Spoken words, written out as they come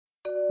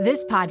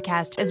This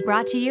podcast is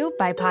brought to you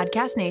by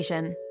Podcast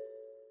Nation.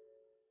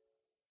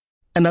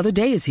 Another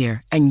day is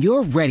here, and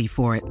you're ready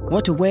for it.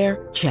 What to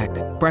wear? Check.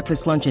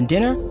 Breakfast, lunch, and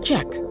dinner?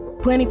 Check.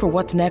 Planning for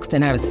what's next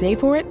and how to save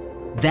for it?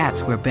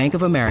 That's where Bank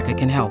of America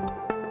can help.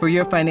 For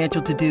your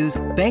financial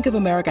to-dos, Bank of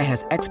America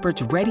has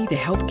experts ready to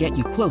help get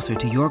you closer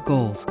to your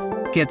goals.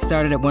 Get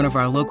started at one of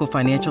our local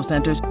financial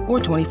centers or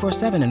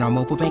 24/7 in our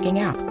mobile banking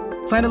app.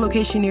 Find a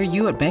location near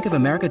you at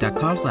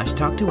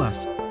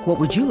bankofamerica.com/talktous. What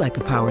would you like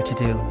the power to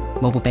do?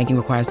 Mobile banking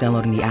requires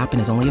downloading the app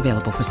and is only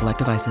available for select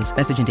devices.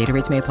 Message and data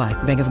rates may apply.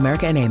 Bank of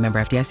America N.A., member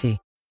FDIC.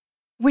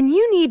 When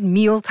you need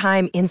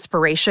mealtime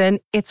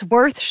inspiration, it's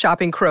worth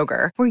shopping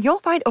Kroger, where you'll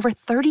find over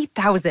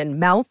 30,000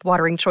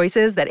 mouth-watering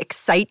choices that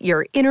excite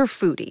your inner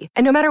foodie.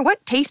 And no matter what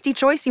tasty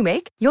choice you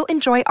make, you'll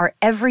enjoy our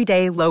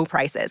everyday low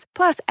prices,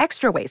 plus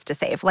extra ways to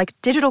save, like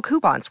digital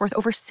coupons worth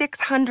over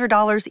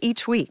 $600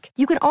 each week.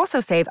 You can also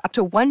save up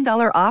to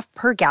 $1 off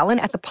per gallon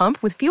at the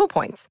pump with fuel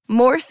points.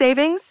 More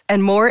savings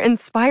and more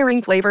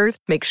inspiring flavors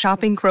make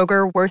shopping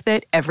Kroger worth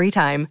it every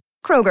time.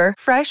 Kroger,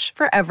 fresh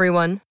for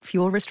everyone.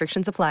 Fuel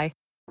restrictions apply.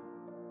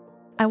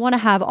 I want to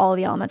have all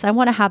the elements. I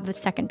want to have the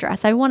second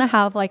dress. I want to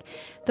have like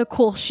the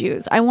cool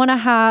shoes. I want to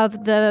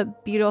have the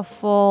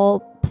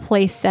beautiful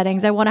place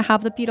settings. I want to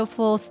have the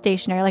beautiful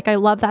stationery. Like I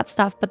love that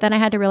stuff. But then I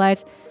had to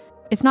realize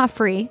it's not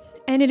free.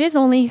 And it is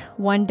only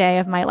one day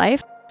of my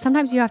life.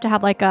 Sometimes you have to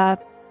have like a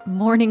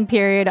mourning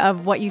period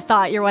of what you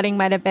thought your wedding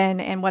might have been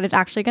and what it's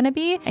actually going to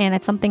be. And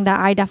it's something that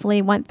I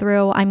definitely went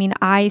through. I mean,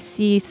 I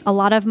see a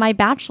lot of my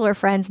bachelor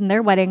friends and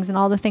their weddings and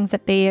all the things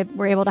that they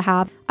were able to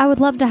have. I would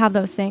love to have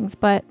those things,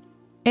 but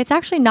it's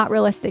actually not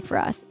realistic for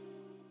us.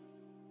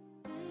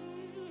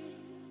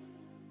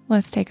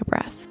 Let's take a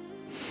breath.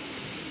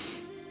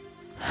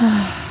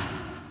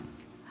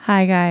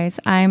 Hi guys,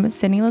 I'm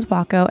Sydney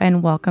Latwaco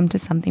and welcome to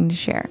Something to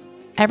Share.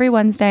 Every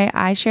Wednesday,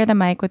 I share the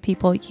mic with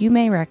people you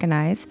may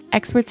recognize,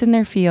 experts in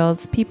their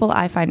fields, people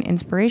I find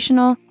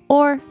inspirational,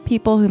 or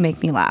people who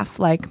make me laugh,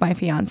 like my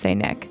fiance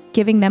Nick,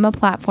 giving them a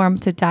platform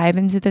to dive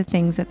into the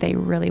things that they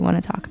really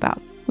want to talk about.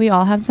 We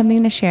all have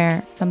something to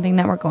share, something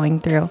that we're going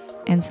through,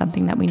 and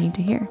something that we need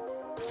to hear.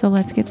 So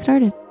let's get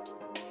started.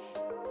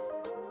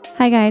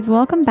 Hi guys,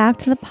 welcome back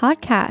to the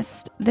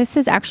podcast. This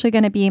is actually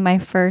going to be my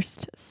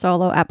first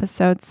solo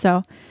episode,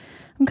 so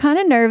I'm kind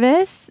of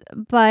nervous,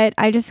 but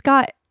I just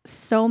got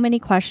so many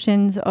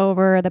questions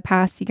over the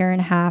past year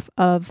and a half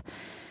of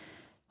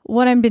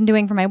what I've been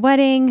doing for my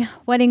wedding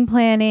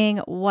planning,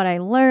 what I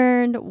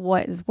learned,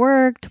 what has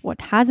worked, what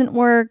hasn't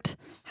worked,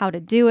 how to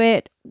do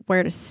it,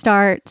 where to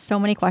start. So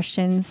many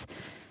questions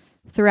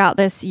throughout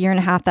this year and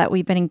a half that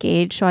we've been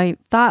engaged. So I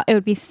thought it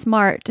would be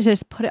smart to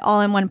just put it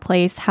all in one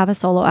place, have a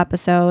solo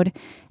episode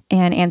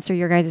and answer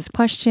your guys'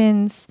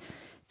 questions,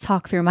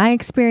 talk through my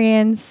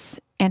experience,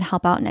 and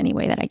help out in any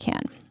way that I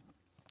can.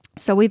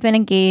 So we've been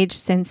engaged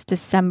since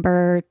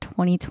December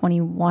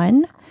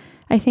 2021,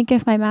 I think,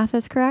 if my math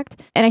is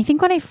correct. And I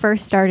think when I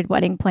first started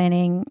wedding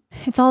planning,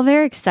 it's all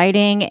very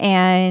exciting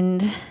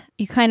and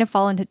you kind of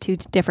fall into two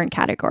different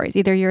categories.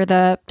 Either you're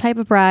the type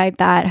of bride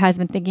that has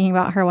been thinking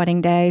about her wedding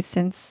day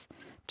since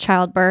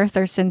childbirth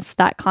or since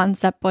that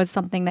concept was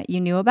something that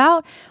you knew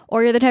about,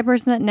 or you're the type of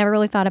person that never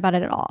really thought about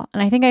it at all.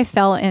 And I think I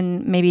fell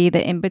in maybe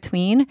the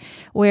in-between,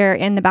 where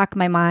in the back of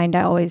my mind,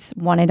 I always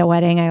wanted a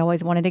wedding. I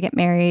always wanted to get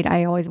married.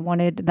 I always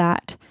wanted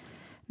that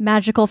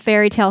magical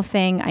fairy tale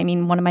thing. I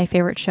mean, one of my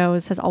favorite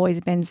shows has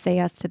always been Say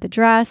Yes to the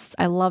Dress.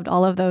 I loved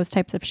all of those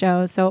types of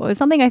shows. So it was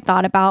something I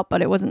thought about,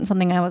 but it wasn't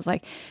something I was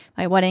like,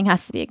 my wedding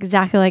has to be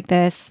exactly like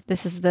this.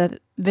 This is the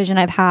vision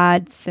I've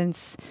had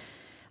since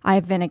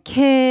I've been a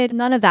kid.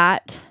 None of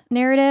that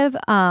narrative.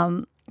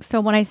 So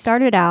when I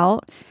started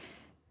out,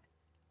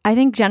 I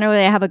think generally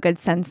I have a good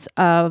sense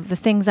of the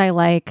things I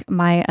like,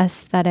 my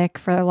aesthetic,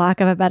 for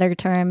lack of a better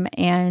term,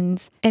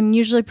 and am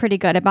usually pretty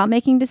good about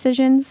making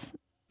decisions.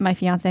 My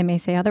fiance may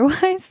say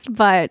otherwise,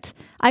 but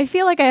I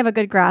feel like I have a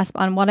good grasp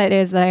on what it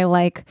is that I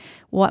like,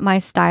 what my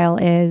style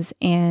is,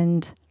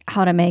 and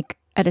how to make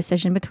a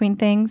decision between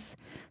things.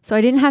 So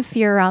I didn't have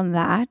fear around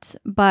that,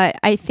 but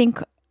I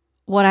think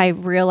what I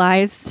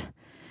realized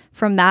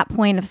from that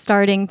point of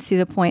starting to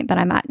the point that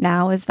I'm at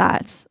now is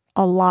that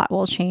a lot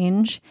will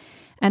change,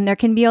 and there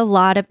can be a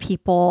lot of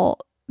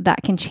people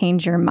that can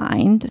change your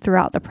mind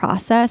throughout the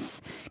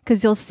process,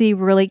 because you'll see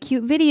really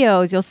cute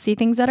videos. You'll see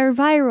things that are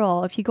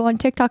viral. If you go on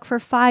TikTok for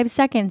 5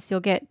 seconds, you'll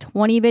get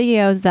 20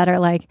 videos that are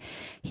like,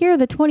 here are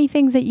the 20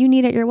 things that you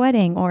need at your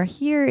wedding, or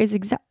here's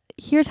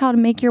how to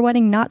make your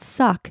wedding not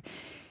suck.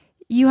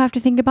 You have to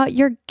think about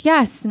your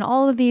guests and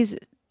all of these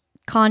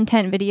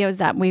content videos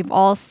that we've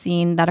all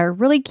seen that are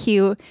really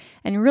cute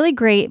and really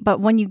great. But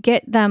when you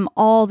get them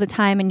all the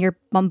time and you're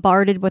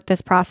bombarded with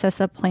this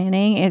process of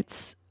planning,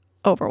 it's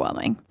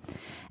overwhelming.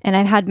 And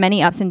I've had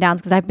many ups and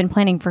downs because I've been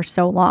planning for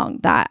so long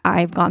that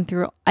I've gone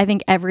through, I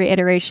think, every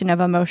iteration of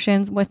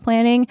emotions with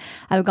planning.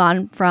 I've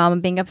gone from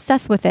being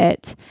obsessed with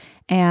it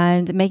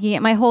and making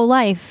it my whole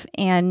life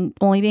and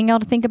only being able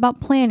to think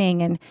about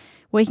planning and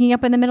waking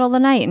up in the middle of the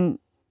night and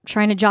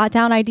trying to jot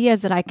down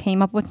ideas that I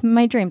came up with in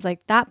my dreams.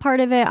 Like that part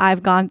of it,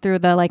 I've gone through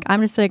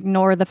I'm just going to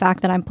ignore the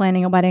fact that I'm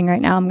planning a wedding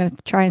right now. I'm going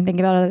to try and think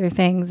about other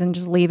things and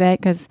just leave it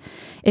because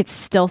it's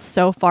still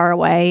so far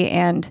away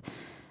and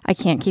I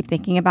can't keep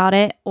thinking about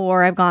it.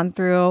 Or I've gone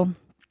through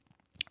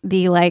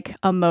the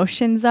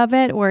emotions of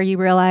it where you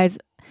realize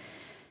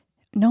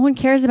no one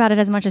cares about it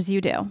as much as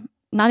you do.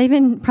 Not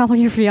even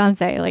probably your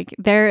fiance.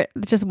 They're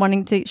just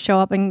wanting to show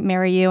up and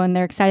marry you and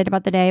they're excited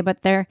about the day,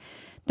 but they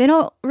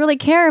don't really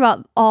care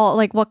about all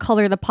what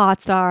color the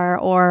pots are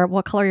or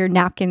what color your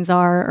napkins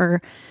are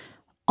or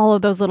all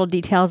of those little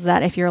details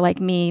that if you're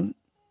like me,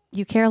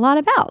 you care a lot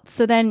about.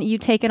 So then you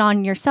take it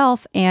on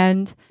yourself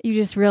and you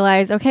just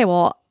realize, okay,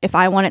 well, if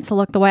I want it to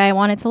look the way I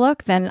want it to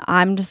look, then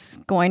I'm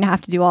just going to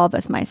have to do all of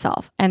this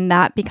myself. And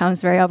that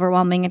becomes very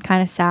overwhelming and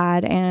kind of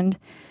sad. And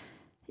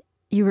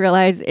you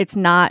realize it's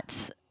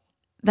not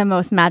the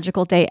most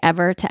magical day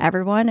ever to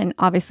everyone. And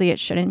obviously it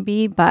shouldn't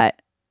be, but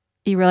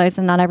you realize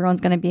that not everyone's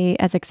going to be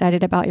as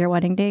excited about your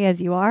wedding day as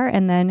you are.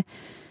 And then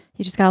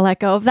you just got to let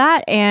go of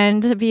that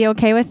and be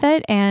okay with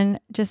it and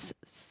just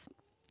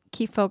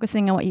keep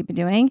focusing on what you've been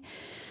doing.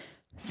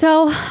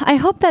 So I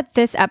hope that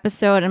this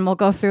episode, and we'll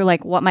go through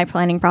what my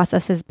planning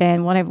process has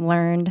been, what I've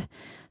learned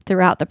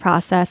throughout the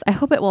process. I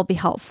hope it will be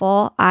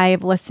helpful.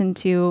 I've listened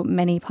to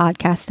many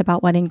podcasts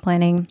about wedding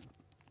planning.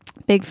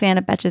 Big fan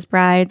of Betches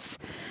Brides,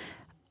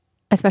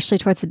 especially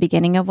towards the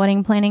beginning of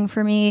wedding planning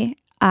for me.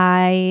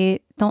 I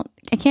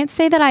can't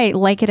say that I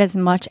like it as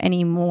much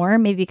anymore,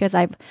 maybe because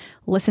I've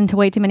listened to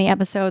way too many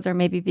episodes or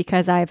maybe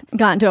because I've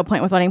gotten to a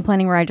point with wedding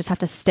planning where I just have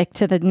to stick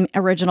to the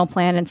original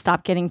plan and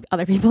stop getting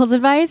other people's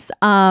advice.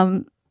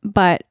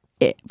 But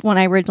when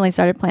I originally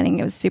started planning,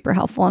 it was super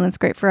helpful and it's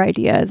great for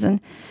ideas and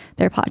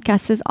their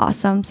podcast is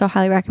awesome. So I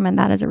highly recommend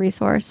that as a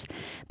resource.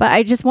 But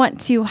I just want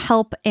to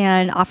help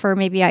and offer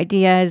maybe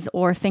ideas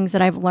or things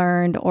that I've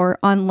learned or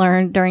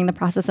unlearned during the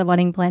process of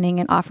wedding planning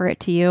and offer it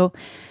to you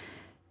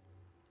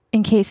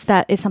in case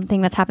that is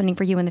something that's happening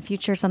for you in the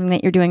future, something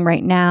that you're doing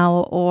right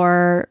now,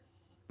 or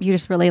you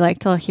just really like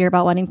to hear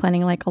about wedding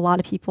planning like a lot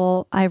of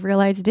people I've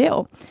realized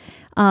do.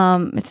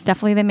 It's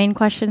definitely the main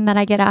question that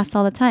I get asked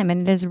all the time,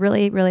 and it is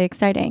really, really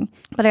exciting.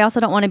 But I also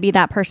don't want to be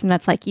that person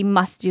that's like, you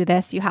must do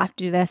this, you have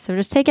to do this. So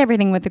just take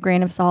everything with a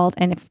grain of salt.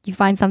 And if you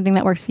find something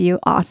that works for you,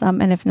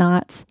 awesome. And if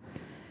not,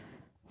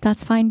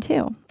 that's fine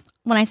too.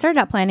 When I started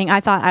out planning,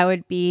 I thought I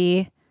would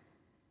be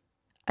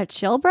a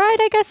chill bride.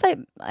 I guess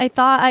I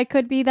thought I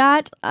could be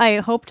that. I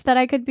hoped that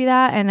I could be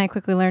that. And I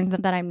quickly learned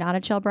that I'm not a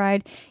chill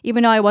bride,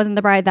 even though I wasn't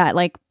the bride that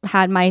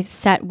had my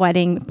set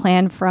wedding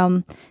plan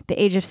from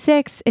the age of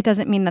 6. It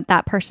doesn't mean that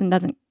that person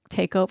doesn't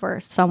take over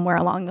somewhere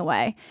along the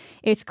way.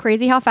 It's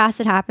crazy how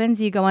fast it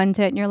happens. You go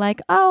into it and you're like,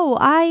 oh,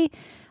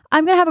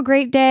 I'm going to have a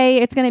great day.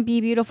 It's going to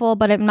be beautiful,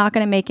 but I'm not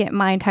going to make it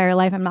my entire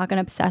life. I'm not going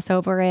to obsess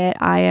over it.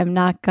 I am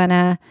not going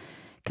to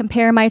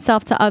compare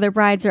myself to other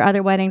brides or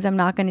other weddings. I'm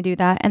not going to do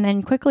that. And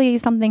then quickly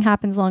something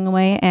happens along the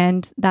way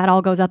and that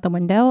all goes out the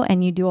window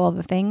and you do all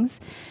the things.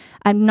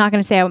 I'm not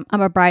going to say I'm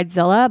a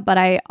bridezilla, but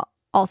I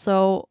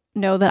also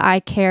know that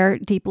I care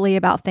deeply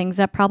about things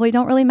that probably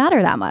don't really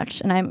matter that much.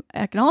 And I'm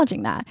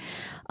acknowledging that.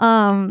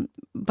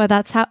 But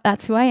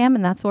that's who I am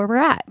and that's where we're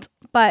at.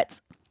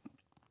 But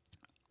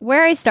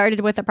where I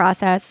started with the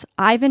process,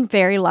 I've been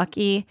very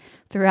lucky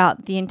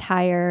throughout the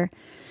entire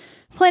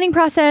planning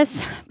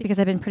process because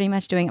I've been pretty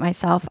much doing it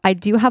myself. I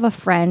do have a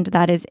friend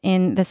that is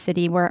in the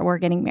city where we're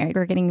getting married.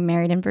 We're getting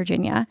married in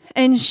Virginia.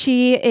 And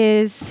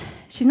she's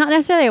not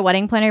necessarily a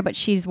wedding planner, but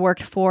she's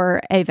worked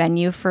for a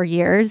venue for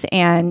years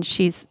and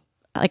she's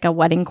like a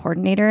wedding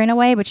coordinator in a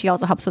way, but she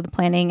also helps with the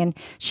planning and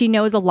she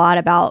knows a lot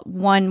about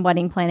 1,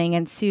 wedding planning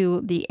and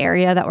 2, the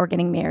area that we're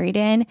getting married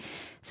in.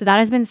 So that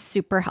has been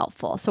super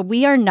helpful. So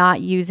we are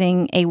not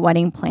using a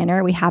wedding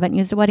planner. We haven't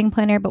used a wedding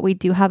planner, but we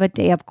do have a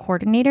day of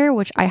coordinator,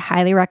 which I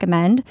highly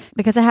recommend.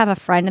 Because I have a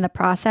friend in the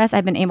process,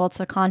 I've been able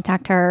to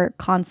contact her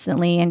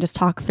constantly and just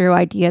talk through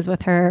ideas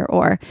with her,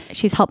 or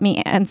she's helped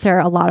me answer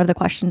a lot of the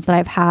questions that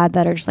I've had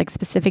that are just like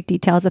specific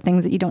details of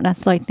things that you don't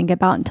necessarily think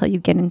about until you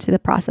get into the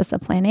process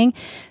of planning.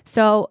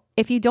 So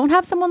if you don't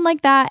have someone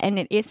like that and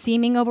it is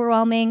seeming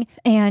overwhelming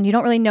and you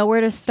don't really know where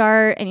to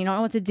start and you don't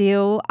know what to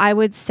do, I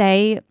would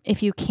say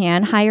if you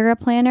can hire a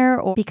planner,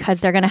 or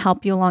because they're going to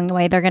help you along the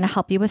way, they're going to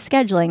help you with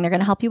scheduling, they're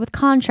going to help you with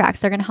contracts,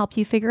 they're going to help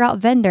you figure out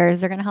vendors,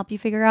 they're going to help you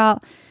figure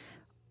out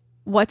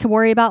what to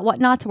worry about, what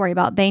not to worry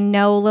about. They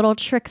know little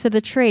tricks of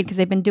the trade because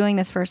they've been doing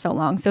this for so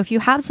long. So if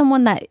you have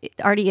someone that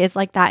already is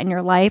like that in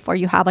your life, or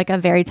you have like a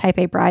very type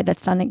A bride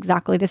that's done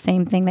exactly the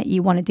same thing that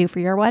you want to do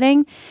for your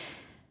wedding,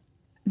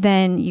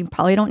 then you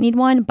probably don't need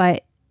one.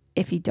 But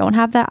if you don't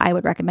have that, I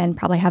would recommend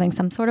probably having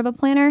some sort of a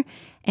planner,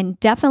 and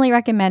definitely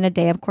recommend a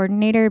day of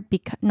coordinator.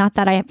 Because not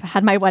that I have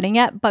had my wedding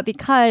yet, but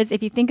because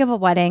if you think of a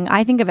wedding,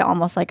 I think of it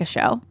almost like a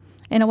show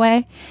in a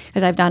way,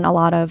 because I've done a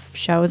lot of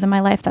shows in my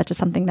life. That's just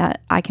something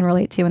that I can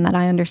relate to and that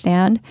I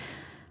understand.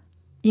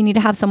 You need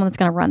to have someone that's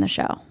going to run the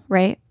show,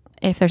 right?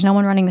 If there's no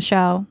one running the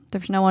show,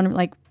 there's no one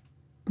like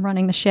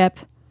running the ship,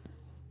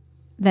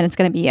 then it's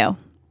going to be you.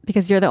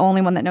 Because you're the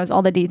only one that knows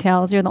all the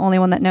details. You're the only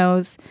one that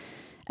knows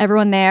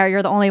everyone there.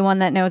 You're the only one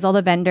that knows all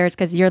the vendors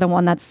because you're the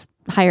one that's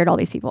hired all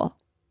these people.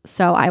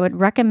 So I would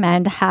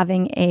recommend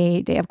having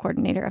a day of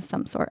coordinator of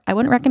some sort. I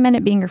wouldn't recommend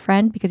it being your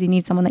friend because you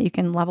need someone that you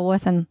can level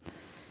with and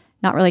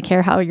not really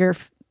care how your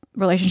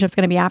relationship's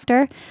going to be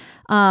after.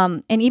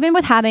 And even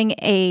with having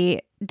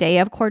a day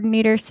of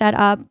coordinator set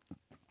up,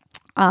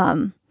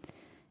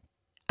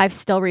 I've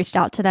still reached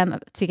out to them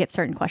to get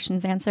certain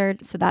questions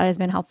answered. So that has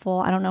been helpful.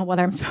 I don't know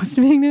whether I'm supposed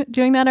to be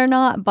doing that or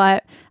not,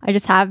 but I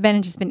just have been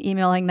and just been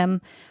emailing them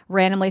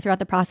randomly throughout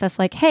the process.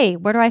 Like, hey,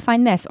 where do I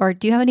find this? Or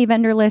do you have any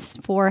vendor lists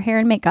for hair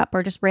and makeup,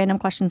 or just random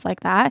questions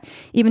like that?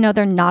 Even though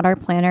they're not our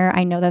planner,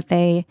 I know that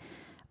they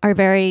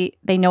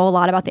know a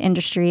lot about the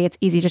industry. It's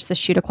easy just to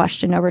shoot a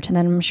question over to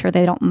them. I'm sure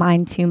they don't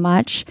mind too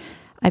much.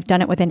 I've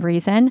done it within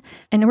reason.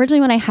 And originally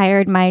when I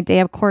hired my day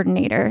of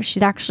coordinator, she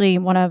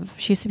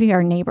used to be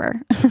our neighbor.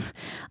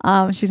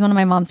 She's one of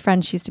my mom's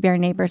friends. She used to be our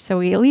neighbor. So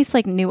we at least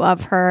knew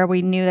of her.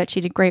 We knew that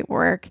she did great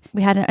work.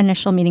 We had an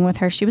initial meeting with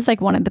her. She was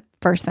one of the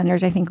first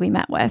vendors I think we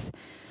met with,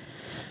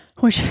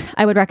 which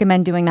I would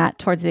recommend doing that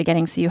towards the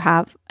beginning. So you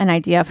have an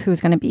idea of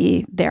who's going to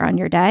be there on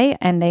your day,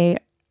 and they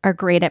are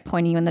great at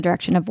pointing you in the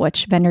direction of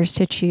which vendors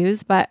to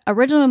choose. But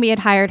originally when we had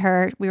hired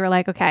her, we were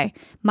like, okay,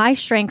 my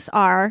strengths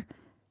are,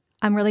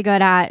 I'm really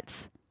good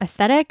at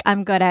aesthetic.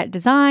 I'm good at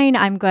design.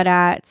 I'm good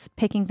at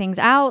picking things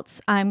out.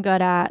 I'm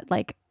good at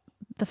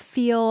the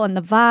feel and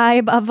the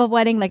vibe of a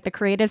wedding, the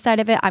creative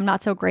side of it. I'm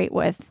not so great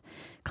with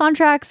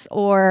contracts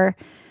or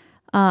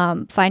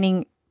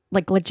finding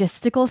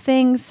logistical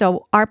things.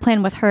 So our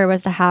plan with her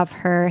was to have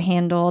her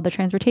handle the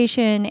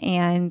transportation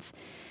and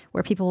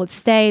where people would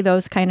stay,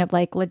 those kind of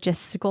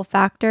logistical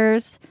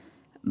factors.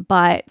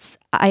 But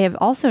I have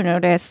also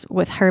noticed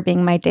with her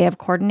being my day of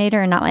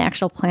coordinator and not my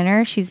actual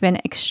planner, she's been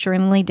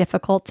extremely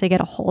difficult to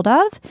get a hold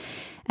of.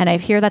 And I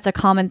hear that's a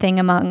common thing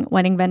among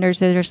wedding vendors.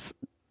 They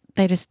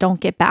just don't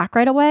get back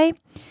right away.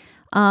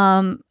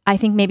 I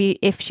think maybe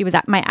if she was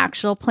at my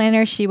actual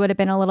planner, she would have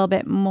been a little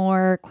bit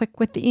more quick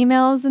with the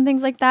emails and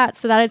things like that.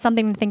 So that is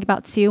something to think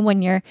about too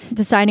when you're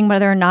deciding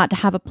whether or not to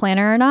have a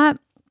planner or not.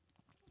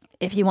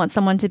 If you want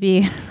someone to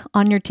be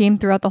on your team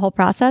throughout the whole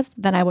process,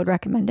 then I would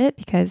recommend it,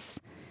 because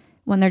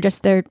when they're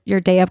just your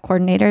day of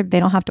coordinator, they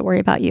don't have to worry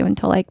about you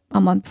until a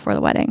month before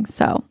the wedding.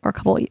 So, or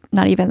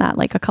not even that,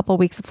 a couple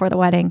weeks before the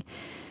wedding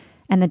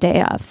and the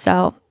day of.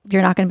 So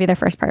you're not going to be their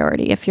first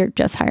priority if you're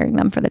just hiring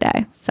them for the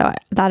day. So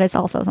that is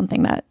also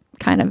something that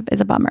kind of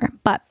is a bummer.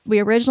 But we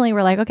originally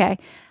were okay,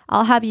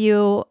 I'll have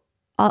you,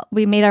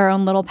 we made our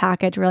own little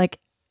package. We're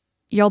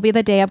you'll be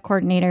the day of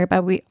coordinator,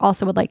 but we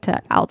also would like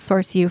to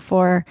outsource you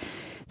for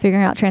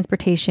figuring out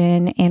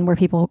transportation and where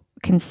people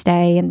can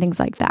stay and things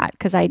like that.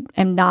 Because I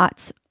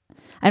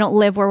don't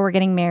live where we're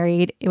getting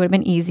married. It would have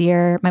been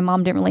easier. My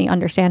mom didn't really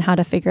understand how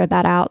to figure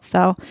that out.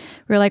 So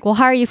we were we'll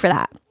hire you for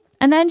that.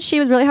 And then she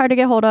was really hard to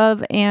get hold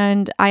of,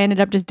 and I ended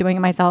up just doing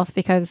it myself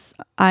because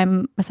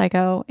I'm a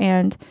psycho,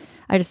 and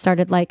I just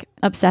started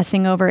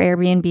obsessing over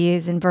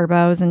Airbnbs and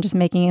Verbos and just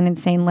making an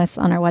insane list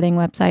on our wedding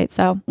website.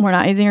 So we're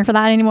not using her for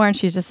that anymore, and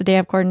she's just a day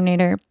of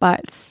coordinator.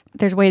 But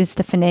there's ways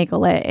to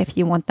finagle it if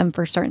you want them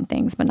for certain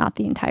things, but not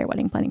the entire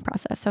wedding planning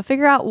process. So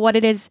figure out what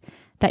it is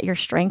that your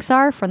strengths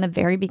are from the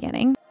very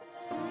beginning.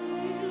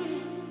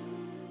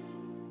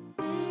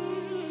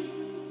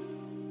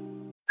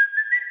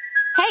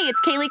 Hey,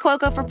 it's Kaylee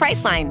Cuoco for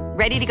Priceline.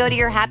 Ready to go to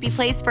your happy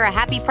place for a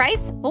happy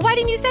price? Well, why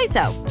didn't you say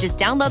so? Just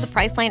download the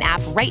Priceline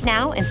app right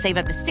now and save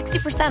up to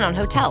 60% on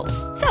hotels.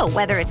 So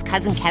whether it's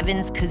Cousin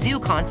Kevin's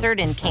Kazoo Concert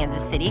in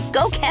Kansas City,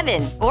 go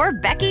Kevin, or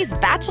Becky's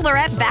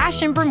Bachelorette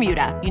Bash in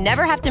Bermuda, you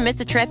never have to miss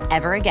a trip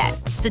ever again.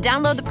 So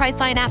download the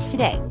Priceline app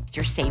today.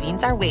 Your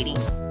savings are waiting.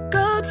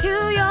 Go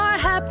to your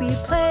happy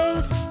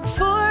place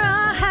for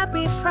a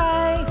happy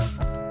price.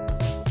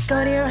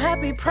 Go to your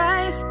happy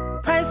price,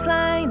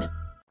 Priceline.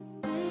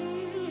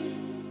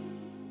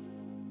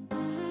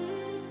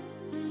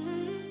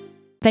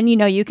 Then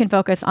you can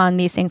focus on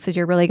these things because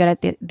you're really good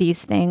at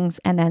these things.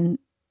 And then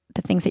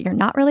the things that you're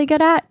not really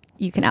good at,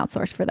 you can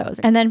outsource for those.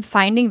 And then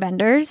finding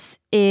vendors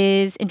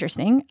is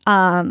interesting.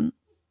 And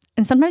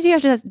sometimes you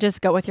have to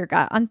just go with your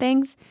gut on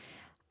things.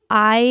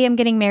 I am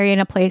getting married in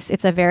a place,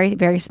 it's a very,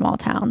 very small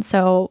town.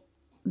 So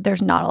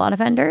there's not a lot of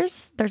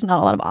vendors. There's not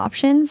a lot of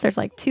options. There's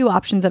 2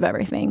 options of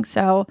everything.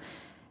 So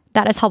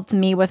that has helped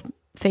me with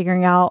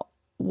figuring out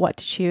what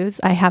to choose.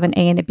 I have an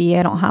A and a B.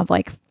 I don't have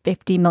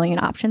 50 million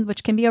options,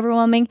 which can be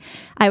overwhelming.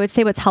 I would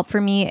say what's helped for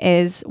me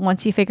is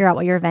once you figure out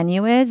what your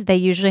venue is, they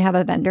usually have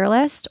a vendor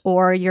list,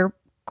 or your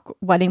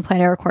wedding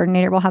planner or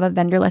coordinator will have a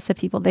vendor list of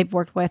people they've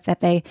worked with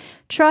that they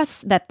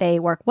trust, that they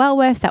work well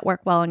with, that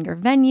work well in your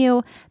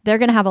venue. They're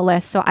going to have a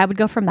list. So I would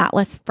go from that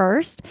list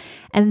first.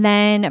 And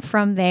then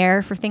from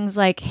there, for things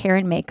like hair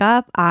and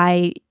makeup,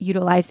 I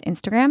utilized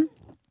Instagram.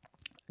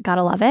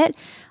 Gotta love it.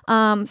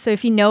 So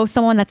if you know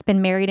someone that's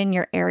been married in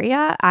your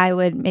area, I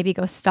would maybe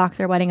go stalk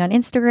their wedding on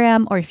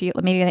Instagram, or if you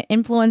maybe an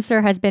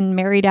influencer has been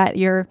married at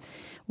your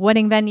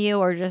wedding venue,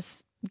 or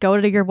just go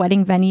to your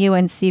wedding venue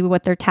and see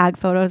what their tag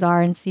photos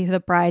are and see who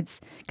the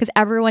brides, because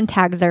everyone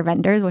tags their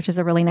vendors, which is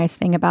a really nice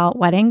thing about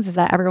weddings, is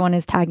that everyone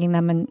is tagging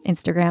them in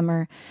Instagram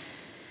or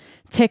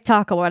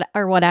TikTok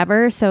or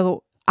whatever.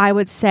 So I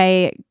would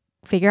say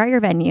figure out your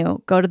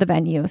venue, go to the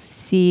venue,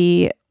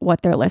 see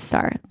what their lists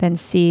are, then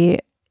see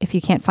if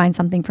you can't find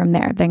something from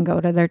there, then go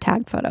to their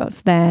tagged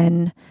photos,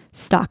 then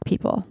stalk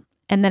people.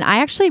 And then I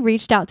actually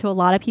reached out to a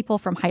lot of people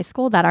from high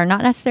school that they're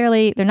not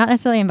necessarily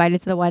invited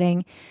to the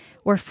wedding.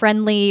 We're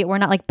friendly. We're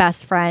not like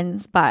best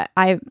friends, but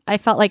I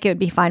felt like it would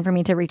be fine for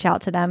me to reach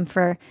out to them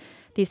for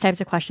these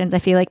types of questions. I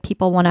feel like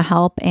people want to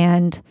help.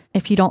 And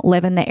if you don't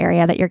live in the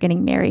area that you're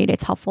getting married,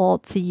 it's helpful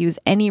to use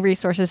any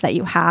resources that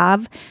you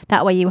have.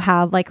 That way you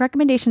have like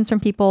recommendations from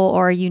people,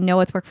 or you know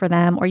what's worked for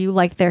them, or you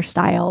liked their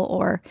style,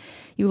 or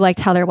you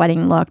liked how their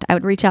wedding looked. I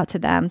would reach out to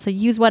them. So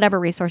use whatever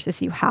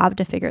resources you have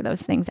to figure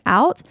those things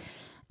out.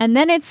 And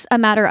then it's a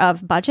matter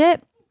of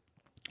budget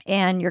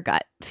and your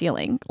gut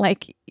feeling.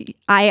 Like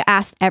I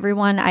asked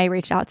everyone I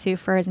reached out to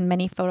for as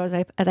many photos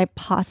as I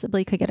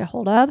possibly could get a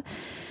hold of.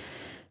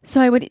 So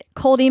I would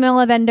cold email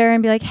a vendor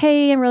and be like,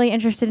 hey, I'm really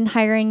interested in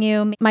hiring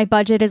you. My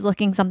budget is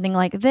looking something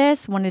like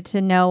this. Wanted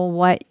to know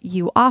what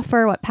you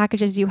offer, what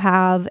packages you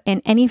have,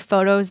 and any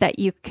photos that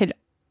you could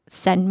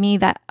send me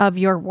that of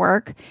your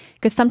work.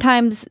 Because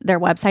sometimes their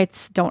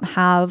websites don't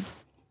have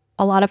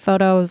a lot of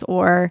photos,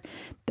 or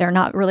they're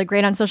not really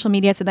great on social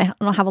media, so they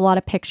don't have a lot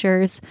of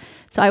pictures.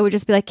 So I would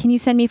just be like, can you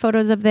send me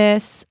photos of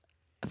this?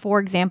 For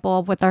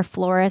example, with our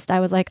florist, I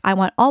was like, I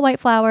want all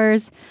white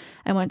flowers.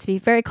 I want it to be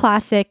very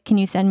classic. Can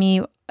you send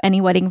me any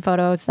wedding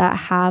photos that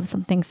have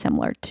something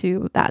similar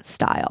to that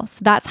style? So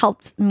that's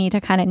helped me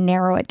to kind of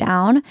narrow it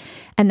down.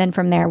 And then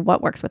from there,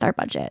 what works with our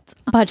budget.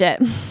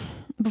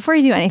 Before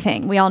you do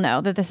anything, we all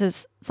know that this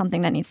is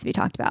something that needs to be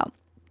talked about.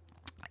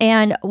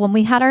 And when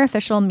we had our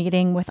official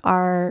meeting with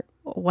our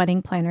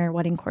wedding planner,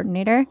 wedding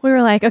coordinator, we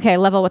were like, okay,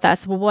 level with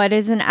us. What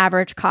is an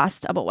average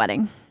cost of a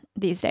wedding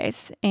these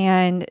days?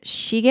 And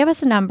she gave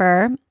us a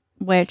number,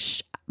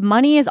 which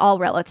money is all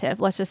relative.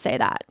 Let's just say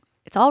that.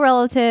 It's all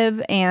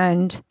relative,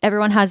 and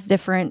everyone has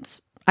different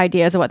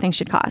ideas of what things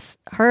should cost.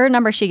 Her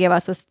number she gave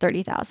us was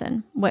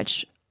 $30,000,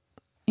 which,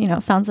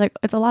 sounds like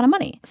it's a lot of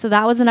money. So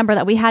that was a number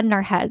that we had in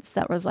our heads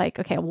that was like,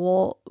 okay,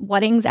 well,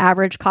 weddings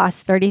average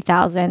cost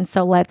 $30,000.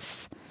 So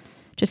let's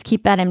just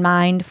keep that in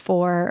mind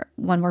for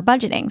when we're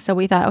budgeting. So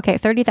we thought, okay,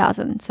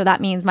 $30,000. So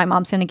that means my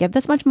mom's going to give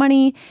this much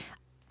money.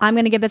 I'm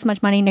going to give this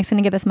much money. Nick's going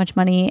to give this much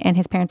money, and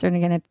his parents are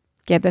going to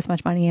give this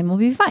much money, and we'll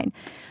be fine.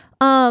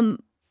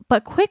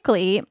 But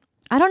quickly,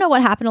 I don't know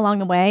what happened along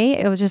the way.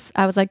 It was just,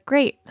 I was like,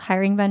 great,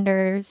 hiring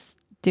vendors,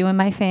 doing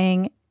my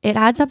thing. It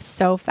adds up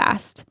so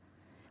fast.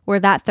 Where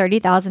that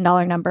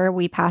 $30,000 number,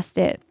 we passed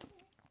it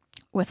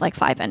with like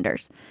 5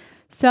 vendors.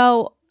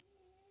 So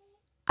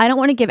I don't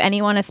want to give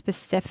anyone a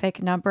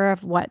specific number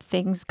of what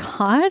things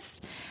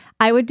cost.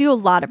 I would do a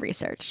lot of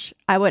research.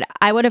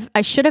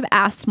 I should have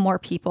asked more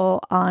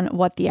people on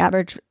what the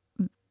average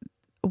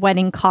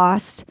wedding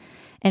cost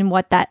and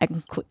what that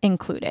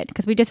included,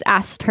 because we just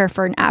asked her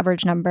for an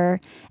average number,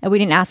 and we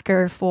didn't ask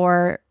her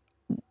for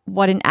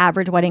what an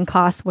average wedding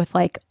cost with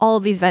like all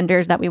of these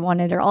vendors that we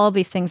wanted, or all of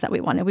these things that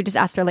we wanted. We just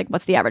asked her like,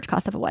 what's the average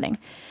cost of a wedding?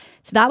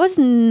 So that was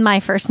my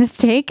first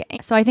mistake.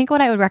 So I think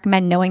what I would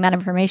recommend, knowing that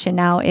information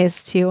now,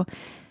 is to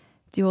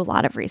do a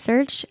lot of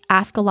research,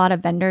 ask a lot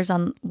of vendors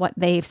on what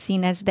they've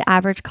seen as the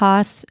average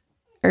cost,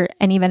 or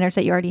any vendors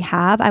that you already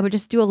have. I would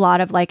just do a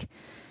lot of like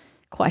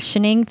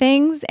questioning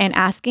things and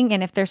asking.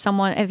 And if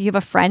you have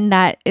a friend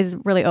that is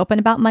really open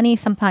about money,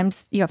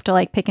 sometimes you have to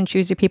like pick and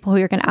choose your people who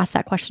you're going to ask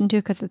that question to,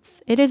 because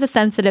it is a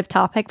sensitive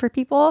topic for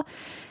people.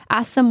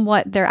 Ask them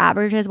what their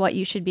average is, what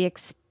you should be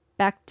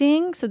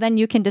expecting. So then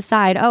you can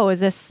decide, oh, is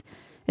this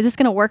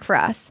going to work for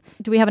us?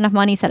 Do we have enough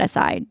money set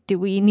aside? Do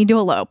we need to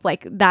elope?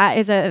 Like that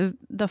is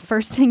the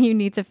first thing you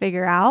need to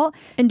figure out,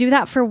 and do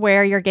that for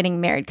where you're getting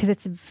married, because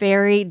it's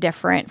very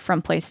different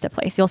from place to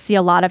place. You'll see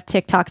a lot of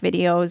TikTok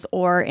videos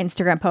or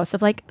Instagram posts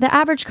of like the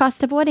average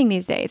cost of a wedding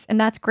these days. And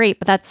that's great,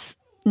 but that's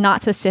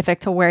not specific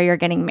to where you're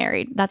getting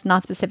married. That's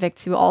not specific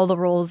to all the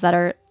rules that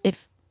are,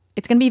 if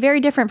it's going to be very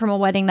different from a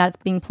wedding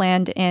that's being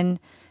planned in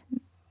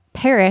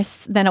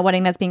Paris than a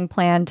wedding that's being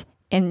planned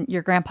in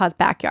your grandpa's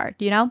backyard,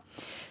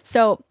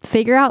 So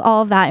figure out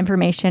all of that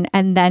information,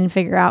 and then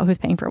figure out who's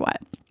paying for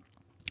what.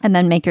 And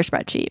then make your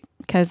spreadsheet,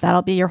 because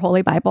that'll be your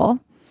holy Bible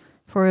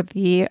for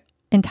the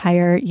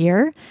entire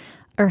year,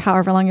 or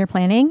however long you're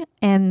planning.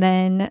 And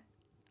then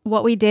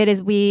what we did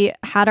is we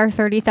had our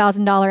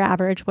 $30,000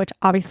 average, which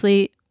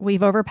obviously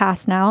we've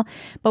overpassed now,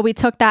 but we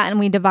took that and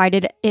we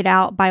divided it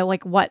out by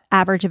like what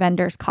average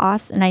vendors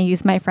cost. And I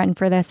used my friend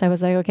for this. I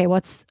was like, okay,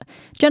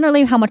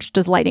 how much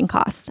does lighting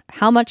cost?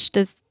 How much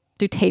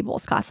do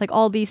tables cost? Like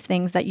all these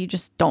things that you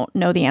just don't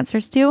know the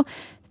answers to.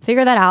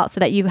 Figure that out so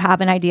that you have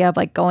an idea of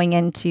like going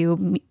in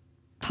to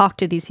talk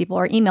to these people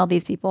or email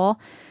these people,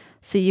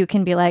 so you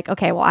can be like,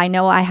 okay, well, I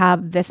know I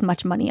have this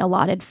much money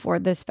allotted for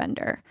this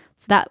vendor.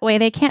 So that way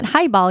they can't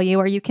highball you,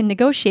 or you can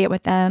negotiate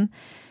with them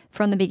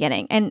from the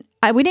beginning. And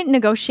we didn't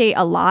negotiate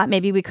a lot.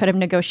 Maybe we could have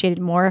negotiated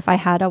more if I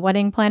had a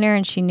wedding planner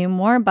and she knew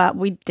more, but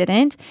we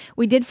didn't.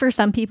 We did for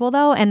some people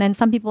though. And then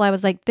some people I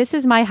was like, this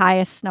is my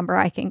highest number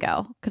I can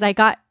go. Because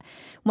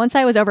once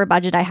I was over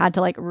budget, I had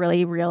to like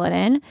really reel it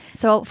in.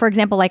 So for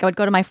example, like I would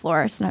go to my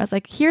florist and I was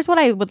like, here's what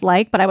I would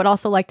like, but I would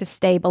also like to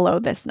stay below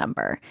this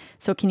number.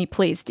 So can you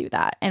please do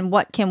that? And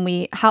what can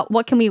we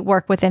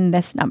work within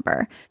this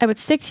number? I would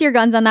stick to your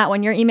guns on that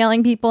when you're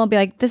emailing people and be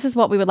like, this is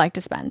what we would like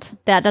to spend.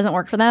 That doesn't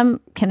work for them.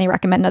 Can they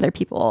recommend other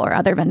people or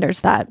other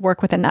vendors that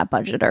work within that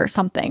budget or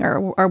something,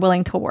 or are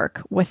willing to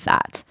work with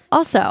that?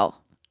 Also,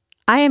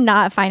 I am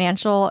not a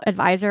financial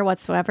advisor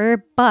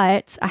whatsoever,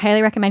 but I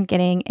highly recommend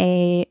getting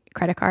a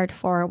credit card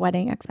for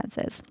wedding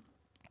expenses.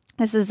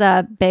 This is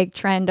a big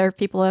trend, or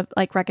people have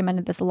like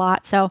recommended this a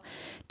lot. So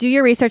do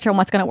your research on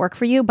what's going to work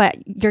for you, but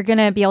you're going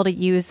to be able to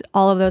use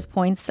all of those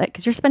points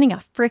because you're spending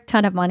a frick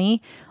ton of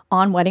money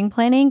on wedding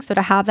planning. So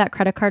to have that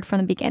credit card from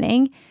the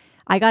beginning,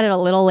 I got it a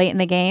little late in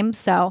the game.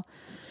 So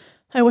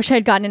I wish I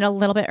had gotten it a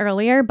little bit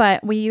earlier,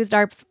 but we used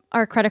our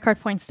credit card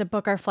points to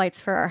book our flights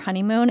for our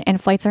honeymoon, and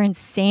flights are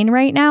insane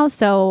right now.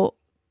 So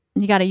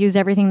you got to use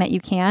everything that you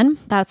can.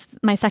 That's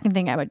my second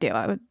thing I would do.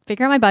 I would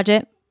figure out my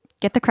budget,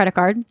 get the credit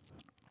card,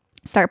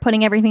 start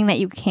putting everything that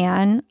you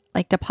can,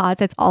 like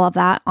deposits, all of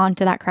that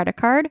onto that credit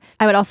card.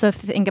 I would also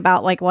think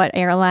about like what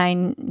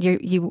airline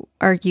you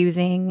are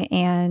using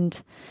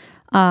and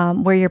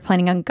where you're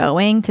planning on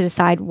going to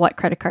decide what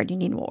credit card you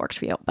need and what works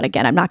for you. But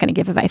again, I'm not going to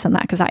give advice on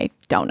that because I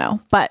don't know.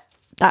 But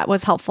that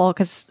was helpful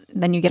because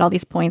then you get all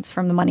these points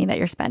from the money that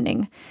you're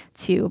spending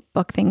to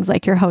book things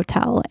like your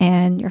hotel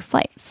and your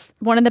flights.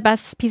 One of the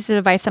best pieces of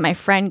advice that my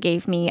friend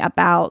gave me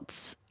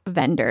about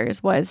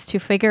vendors was to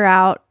figure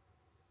out,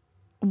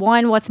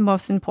 one, what's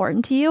most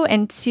important to you,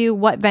 and two,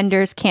 what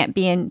vendors can't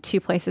be in two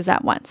places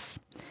at once.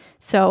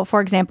 So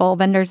for example,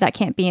 vendors that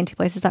can't be in two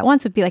places at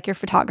once would be like your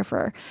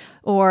photographer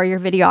or your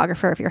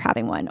videographer if you're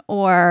having one,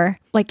 or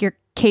like your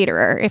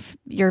caterer if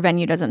your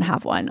venue doesn't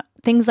have one,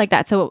 things like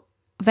that. So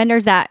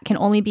vendors that can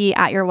only be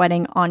at your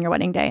wedding on your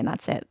wedding day, and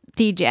that's it.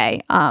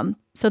 DJ.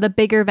 So the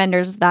bigger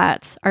vendors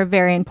that are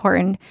very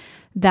important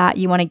that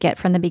you want to get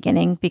from the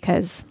beginning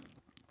because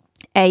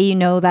A, you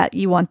know that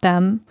you want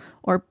them,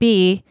 or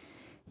B,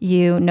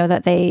 you know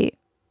that they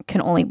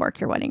can only work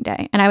your wedding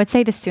day. And I would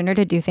say the sooner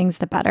to do things,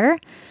 the better.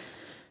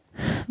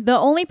 The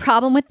only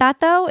problem with that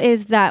though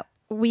is that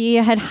we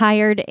had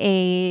hired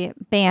a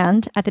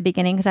band at the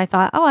beginning because I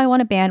thought, oh, I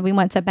want a band. We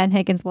went to Ben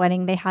Higgins'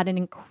 wedding. They had an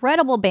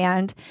incredible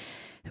band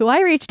who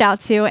I reached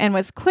out to and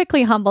was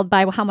quickly humbled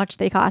by how much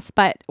they cost.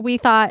 But we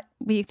thought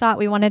we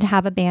wanted to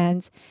have a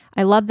band.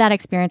 I love that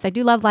experience. I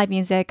do love live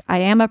music. I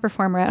am a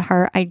performer at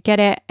heart. I get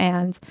it.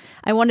 And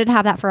I wanted to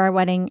have that for our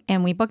wedding.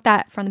 And we booked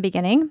that from the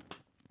beginning.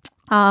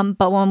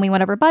 But when we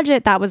went over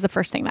budget, that was the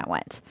first thing that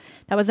went.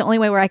 That was the only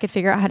way where I could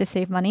figure out how to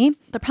save money.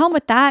 The problem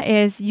with that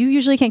is you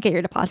usually can't get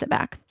your deposit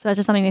back. So that's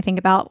just something to think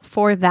about.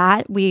 For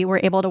that, we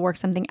were able to work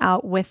something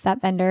out with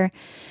that vendor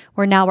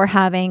where now we're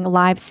having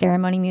live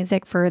ceremony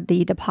music for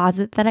the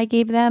deposit that I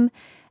gave them.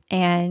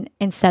 And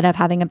instead of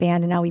having a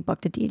band, and now we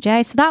booked a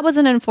DJ. So that was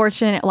an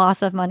unfortunate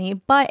loss of money,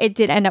 but it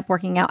did end up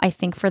working out, I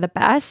think, for the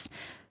best.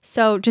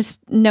 So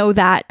just know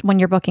that when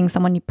you're booking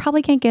someone, you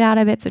probably can't get out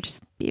of it. So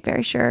just be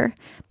very sure,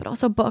 but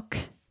also book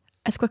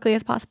as quickly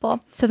as possible.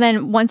 So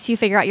then once you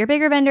figure out your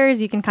bigger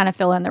vendors, you can kind of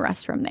fill in the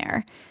rest from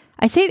there.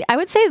 I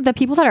would say the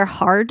people that are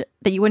hard,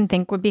 that you wouldn't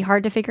think would be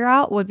hard to figure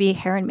out, would be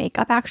hair and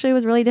makeup. Actually,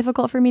 was really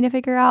difficult for me to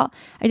figure out.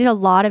 I did a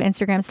lot of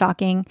Instagram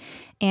stalking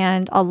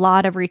and a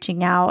lot of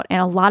reaching out,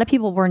 and a lot of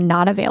people were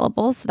not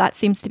available. So that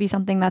seems to be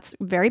something that's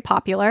very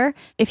popular.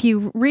 If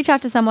you reach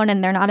out to someone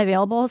and they're not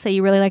available, say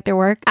you really like their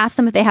work, ask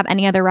them if they have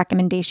any other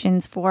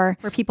recommendations for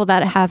people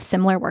that have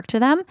similar work to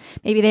them.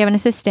 Maybe they have an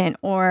assistant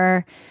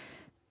or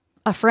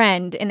a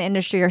friend in the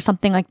industry or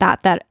something like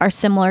that that are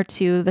similar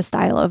to the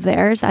style of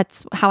theirs.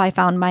 That's how I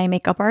found my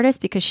makeup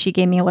artist, because she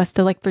gave me a list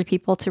of like 3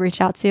 people to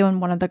reach out to, and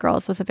one of the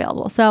girls was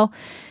available. So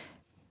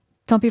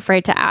don't be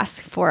afraid to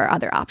ask for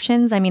other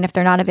options. I mean, if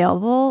they're not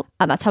available,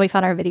 that's how we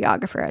found our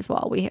videographer as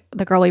well.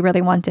 The girl we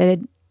really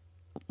wanted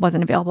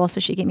wasn't available, so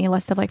she gave me a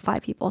list of like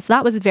 5 people. So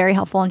that was very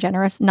helpful and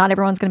generous. Not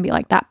everyone's going to be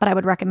like that, but I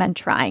would recommend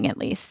trying at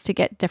least to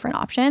get different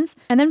options.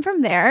 And then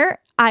from there,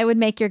 I would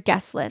make your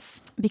guest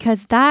list,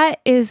 because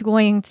that is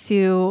going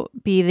to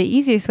be the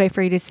easiest way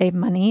for you to save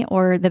money,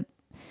 or the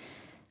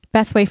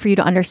best way for you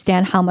to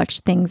understand how much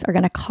things are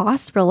going to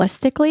cost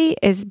realistically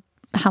is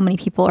how many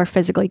people are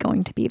physically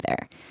going to be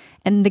there.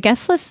 And the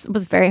guest list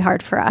was very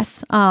hard for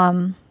us.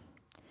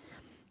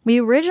 We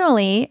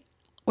originally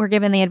were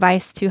given the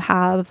advice to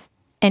have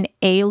an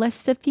A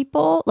list of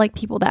people, like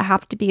people that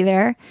have to be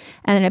there,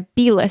 and then a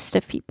B list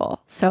of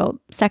people. So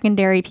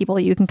secondary people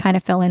you can kind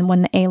of fill in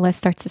when the A list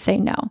starts to say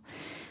no.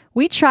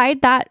 We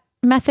tried that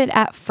method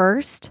at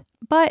first,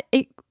 but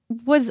it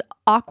was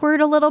awkward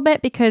a little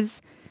bit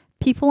because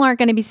people aren't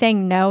going to be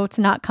saying no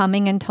to not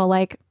coming until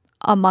like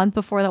a month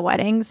before the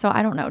wedding. So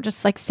I don't know,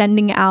 just like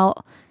sending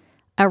out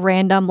a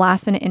random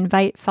last minute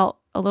invite felt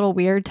a little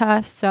weird to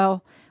us.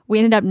 So we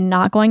ended up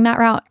not going that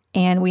route,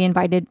 and we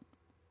invited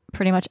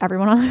pretty much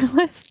everyone on the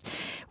list,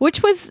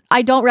 which was,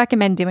 I don't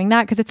recommend doing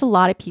that because it's a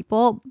lot of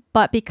people,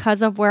 but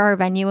because of where our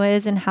venue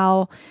is and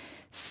how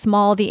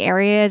small the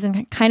area is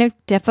and kind of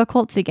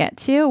difficult to get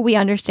to. We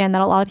understand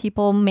that a lot of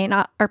people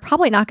are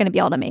probably not going to be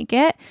able to make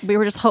it. We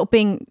were just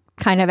hoping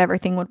kind of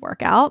everything would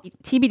work out.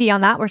 TBD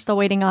on that. We're still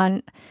waiting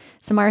on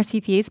some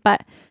RSVPs,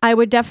 but I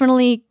would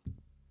definitely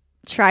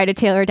try to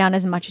tailor it down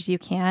as much as you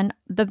can.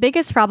 The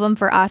biggest problem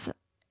for us,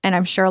 and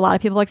I'm sure a lot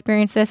of people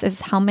experience this,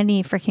 is how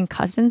many freaking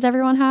cousins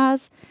everyone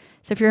has.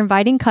 So if you're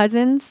inviting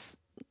cousins,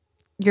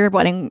 your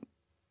wedding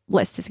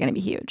list is going to be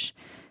huge.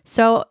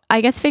 So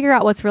I guess figure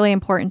out what's really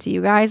important to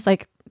you guys.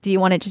 Like, do you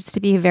want it just to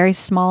be very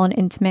small and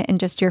intimate and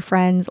just your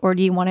friends, or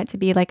do you want it to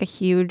be like a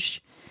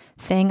huge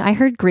thing? I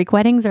heard Greek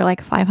weddings are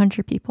like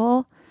 500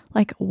 people.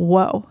 Like,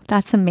 whoa,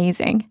 that's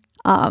amazing.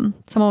 Someone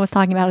was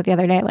talking about it the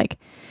other day. Like,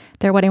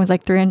 their wedding was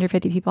like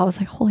 350 people. I was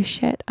like, holy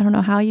shit, I don't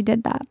know how you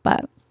did that,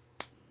 but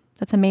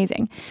that's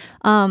amazing.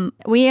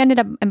 We ended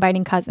up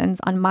inviting cousins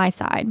on my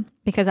side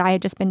because I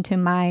had just been to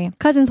my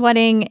cousin's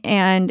wedding,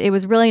 and it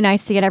was really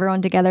nice to get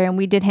everyone together, and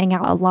we did hang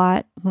out a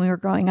lot when we were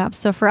growing up.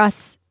 So for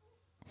us,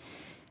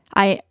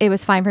 it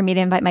was fine for me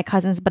to invite my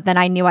cousins, but then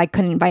I knew I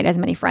couldn't invite as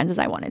many friends as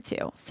I wanted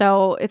to.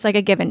 So it's like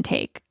a give and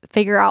take.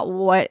 Figure out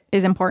what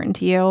is important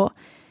to you.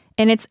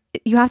 And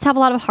you have to have a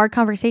lot of hard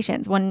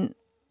conversations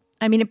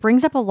it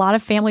brings up a lot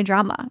of family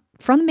drama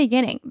from the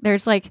beginning.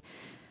 There's like,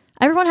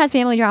 everyone has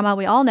family drama.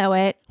 We all know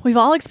it. We've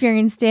all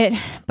experienced it.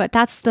 But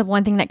that's the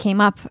one thing that came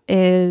up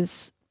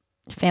is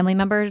family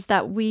members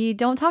that we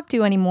don't talk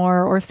to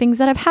anymore, or things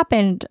that have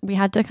happened. We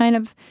had to kind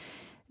of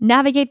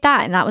navigate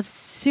that. And that was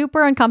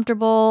super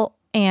uncomfortable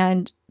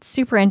and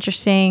super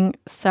interesting.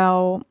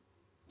 So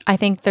I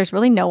think there's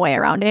really no way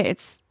around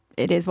it.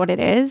 It is what it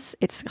is.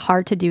 It's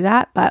hard to do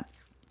that, but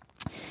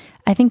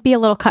I think be a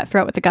little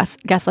cutthroat with the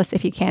guest list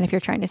if you can, if you're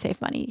trying to save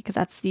money, because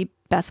that's the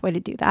best way to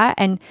do that.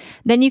 And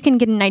then you can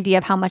get an idea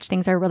of how much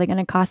things are really going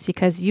to cost,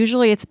 because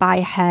usually it's by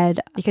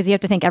head, because you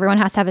have to think everyone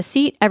has to have a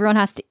seat, everyone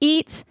has to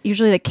eat.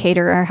 Usually the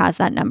caterer has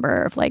that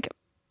number of like,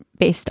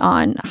 based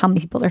on how many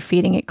people they're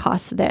feeding, it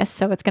costs this.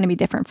 So it's going to be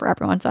different for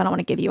everyone. So I don't want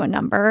to give you a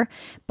number,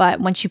 but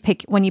when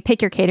you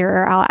pick your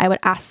caterer out, I would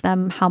ask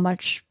them how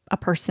much a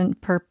person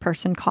per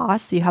person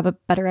costs, so you have a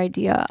better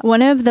idea.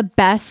 One of the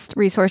best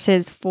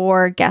resources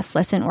for guest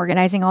lists and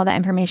organizing all that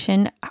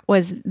information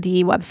was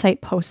the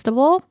website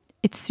Postable.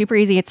 It's super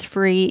easy. It's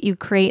free. You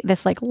create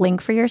this like link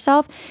for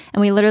yourself,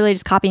 and we literally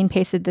just copy and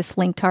pasted this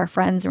link to our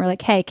friends, and we're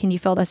like, hey, can you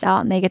fill this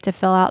out? And they get to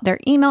fill out their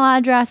email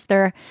address,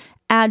 their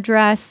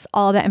address,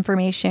 all that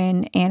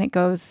information, and it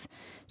goes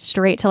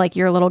straight to like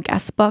your little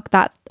guest book.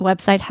 That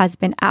website has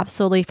been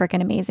absolutely freaking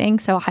amazing.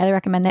 So I highly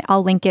recommend it.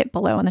 I'll link it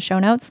below in the show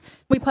notes.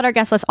 We put our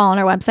guest list all on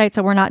our website.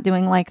 So we're not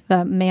doing like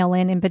the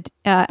mail-in and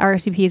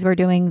RSVPs. We're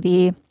doing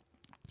the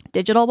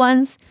digital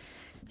ones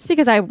just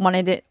because I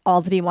wanted it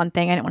all to be one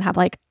thing. I didn't want to have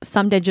like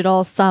some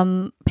digital,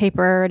 some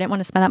paper. I didn't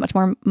want to spend that much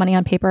more money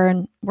on paper,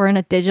 and we're in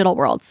a digital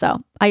world.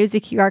 So I use the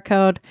QR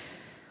code.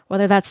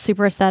 Whether that's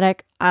super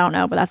aesthetic, I don't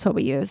know, but that's what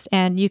we used.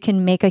 And you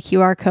can make a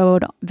QR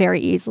code very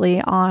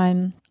easily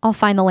I'll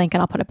find the link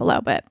and I'll put it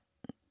below, but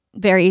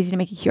very easy to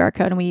make a QR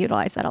code, and we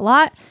utilize that a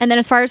lot. And then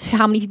as far as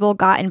how many people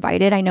got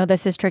invited, I know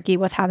this is tricky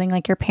with having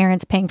like your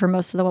parents paying for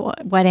most of the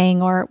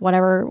wedding or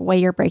whatever way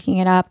you're breaking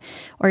it up,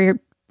 or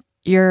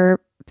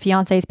your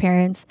fiance's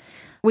parents.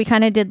 We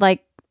kind of did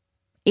like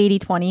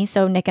 80-20.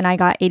 So Nick and I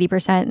got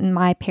 80% and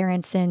my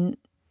parents and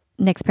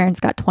Nick's parents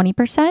got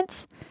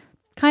 20%.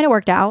 Kind of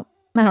worked out.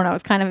 I don't know.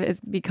 It's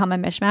become a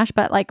mishmash,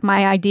 but like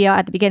my idea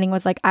at the beginning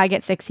was like, I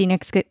get 60,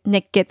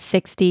 Nick gets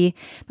 60,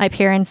 my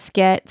parents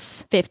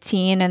get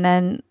 15, and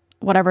then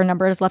whatever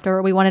number is left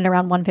over, we wanted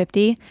around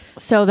 150.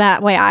 So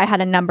that way I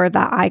had a number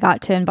that I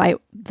got to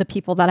invite the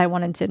people that I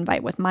wanted to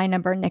invite with my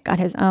number. Nick got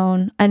his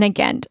own. And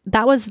again,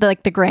 that was the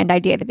grand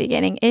idea at the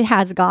beginning. It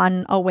has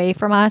gone away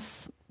from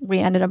us. We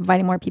ended up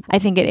inviting more people. I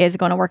think it is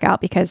going to work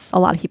out because a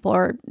lot of people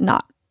are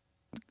not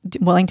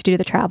willing to do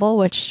the travel,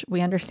 which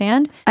we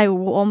understand. I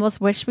almost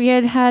wish we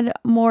had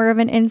more of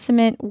an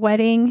intimate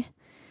wedding,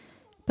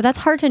 but that's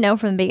hard to know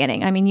from the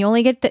beginning. I mean, you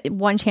only get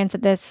one chance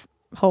at this,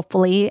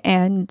 hopefully,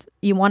 and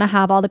you want to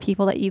have all the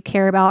people that you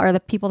care about or the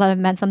people that have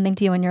meant something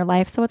to you in your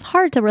life. So it's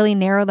hard to really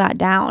narrow that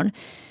down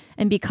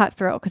and be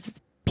cutthroat because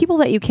it's people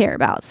that you care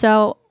about.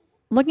 So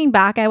looking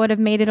back, I would have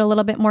made it a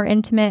little bit more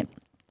intimate,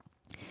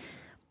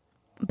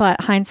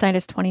 but hindsight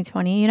is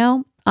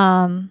 20/20,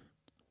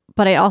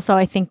 But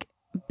I think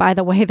by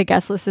the way the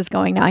guest list is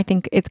going now, I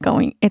think it's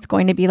going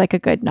to be like a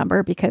good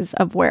number because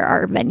of where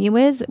our venue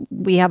is.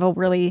 We have a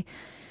really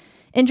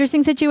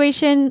interesting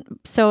situation.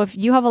 So if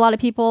you have a lot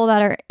of people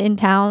that are in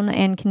town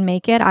and can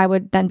make it, I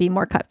would then be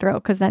more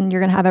cutthroat because then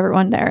you're going to have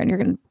everyone there and you're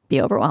going to be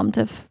overwhelmed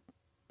if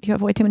you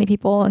have way too many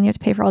people and you have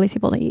to pay for all these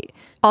people to eat.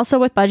 Also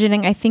with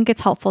budgeting, I think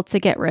it's helpful to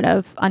get rid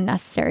of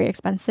unnecessary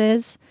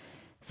expenses.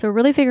 So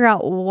really figure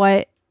out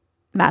what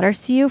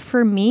matters to you.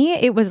 For me,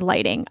 it was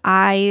lighting.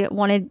 I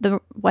wanted the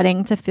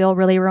wedding to feel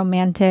really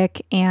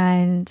romantic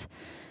and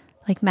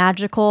like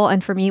magical.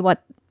 And for me,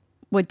 what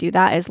would do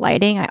that is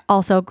lighting. I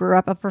also grew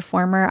up a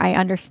performer. I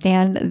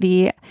understand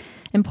the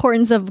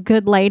importance of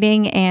good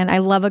lighting, and I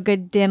love a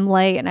good dim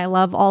light, and I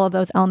love all of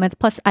those elements.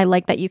 Plus, I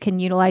like that you can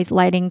utilize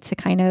lighting to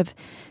kind of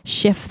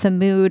shift the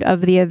mood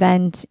of the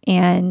event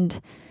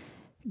and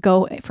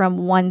go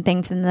from one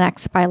thing to the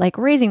next by like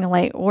raising the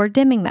light or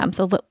dimming them.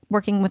 So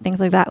working with things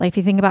like that. Like if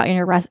you think about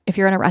if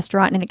you're in a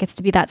restaurant and it gets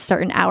to be that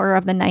certain hour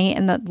of the night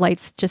and the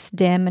lights just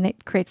dim and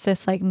it creates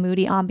this like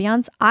moody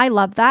ambiance. I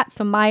love that.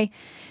 So my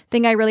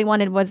thing I really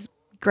wanted was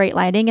great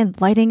lighting, and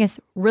lighting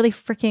is really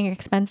freaking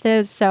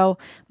expensive. So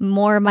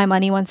more of my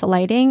money went to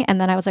lighting.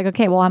 And then I was like,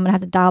 okay, well, I'm gonna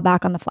have to dial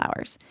back on the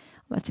flowers.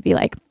 I'm going to be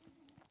like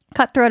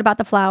cutthroat about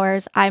the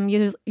flowers. I'm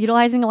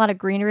utilizing a lot of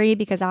greenery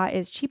because that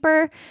is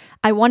cheaper.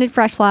 I wanted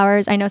fresh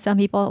flowers. I know some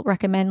people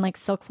recommend like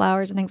silk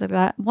flowers and things like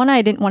that. One,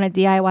 I didn't want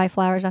to DIY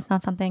flowers. That's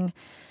not something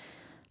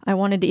I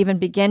wanted to even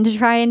begin to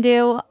try and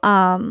do.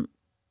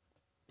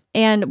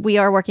 And we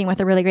are working with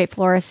a really great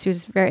florist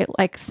who's very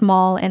like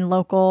small and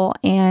local,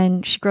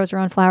 and she grows her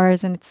own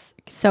flowers, and it's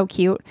so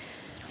cute.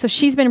 So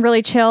she's been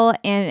really chill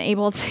and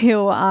able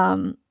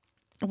to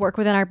work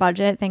within our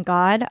budget, thank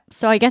God.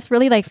 So I guess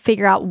really like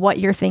figure out what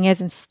your thing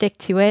is and stick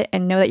to it,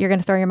 and know that you're going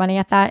to throw your money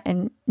at that,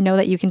 and know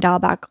that you can dial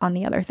back on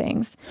the other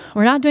things.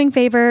 We're not doing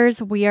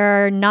favors. We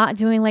are not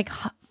doing like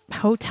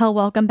hotel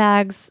welcome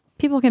bags.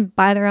 People can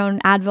buy their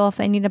own Advil if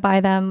they need to buy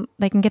them.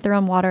 They can get their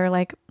own water.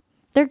 Like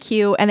they're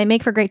cute and they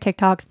make for great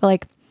TikToks, but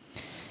like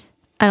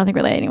I don't think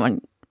really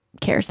anyone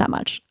cares that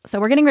much. So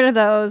we're getting rid of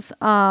those.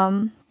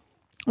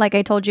 Like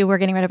I told you, we're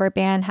getting rid of our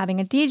band, having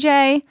a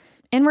DJ.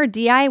 And we're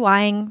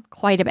DIYing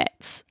quite a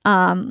bit.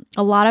 A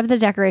lot of the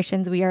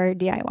decorations we are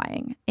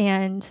DIYing.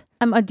 And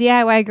I'm a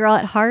DIY girl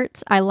at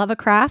heart. I love a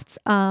craft.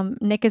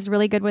 Nick is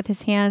really good with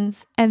his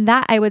hands. And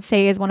that, I would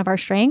say, is one of our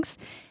strengths.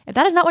 If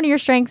that is not one of your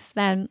strengths,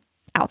 then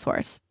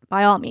outsource.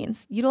 By all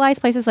means. Utilize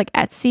places like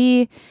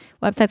Etsy.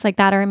 Websites like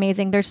that are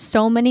amazing. There's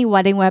so many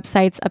wedding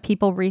websites of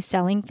people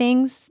reselling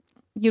things.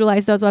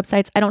 Utilize those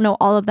websites. I don't know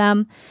all of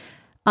them.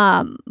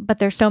 But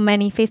there's so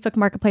many. Facebook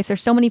Marketplace,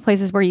 there's so many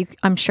places where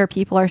I'm sure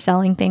people are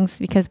selling things,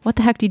 because what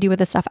the heck do you do with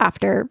this stuff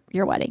after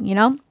your wedding, you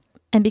know?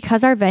 And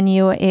because our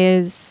venue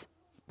is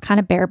kind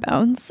of bare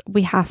bones,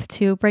 we have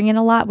to bring in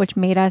a lot, which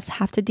made us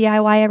have to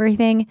DIY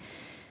everything.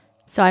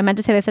 So I meant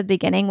to say this at the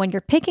beginning. When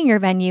you're picking your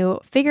venue,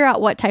 figure out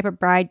what type of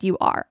bride you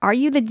are. Are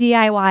you the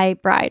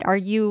DIY bride? Are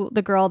you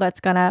the girl that's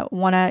gonna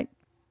want to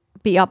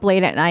be up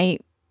late at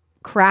night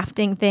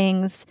crafting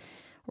things?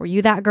 Were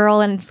you that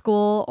girl in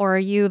school? Or are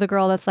you the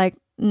girl that's like,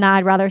 nah,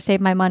 I'd rather save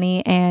my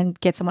money and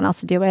get someone else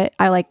to do it.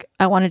 I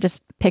want to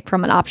just pick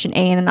from an option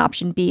A and an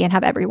option B and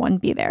have everyone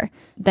be there.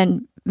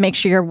 Then make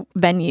sure your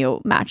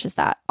venue matches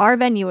that. Our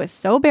venue is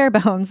so bare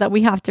bones that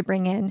we have to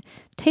bring in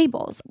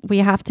tables. I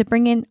have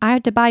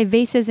to buy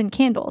vases and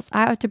candles.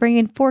 I have to bring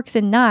in forks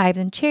and knives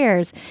and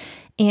chairs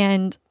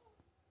and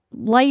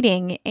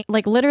lighting,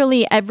 like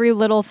literally every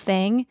little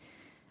thing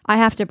I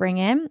have to bring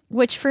in,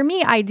 which for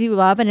me, I do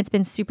love, and it's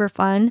been super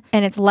fun,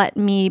 and it's let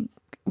me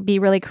be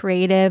really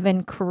creative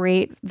and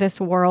create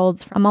this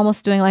world. I'm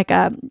almost doing like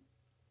a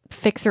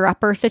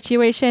fixer-upper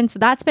situation. So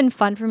that's been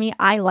fun for me.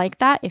 I like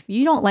that. If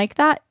you don't like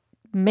that,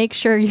 make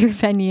sure your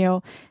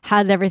venue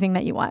has everything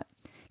that you want.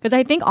 Because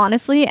I think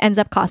honestly, it ends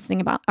up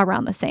costing about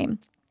around the same.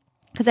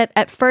 Because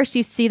at first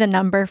you see the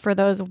number for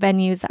those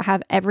venues that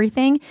have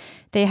everything.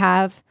 They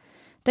have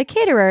the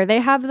caterer, they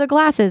have the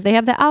glasses, they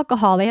have the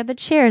alcohol, they have the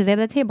chairs, they have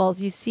the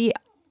tables. You see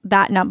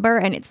that number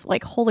and it's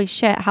like, holy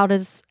shit, how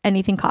does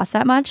anything cost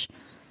that much?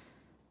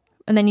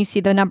 And then you see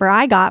the number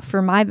I got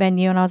for my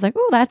venue and I was like,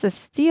 oh, that's a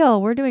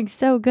steal. We're doing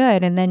so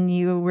good. And then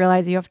you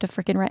realize you have to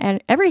freaking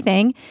rent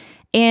everything.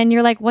 And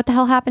you're like, what the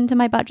hell happened to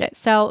my budget?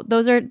 So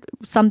those are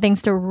some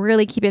things to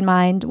really keep in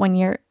mind when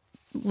you're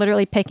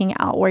literally picking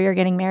out where you're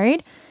getting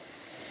married.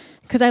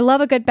 Because I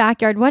love a good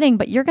backyard wedding,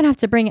 but you're going to have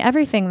to bring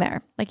everything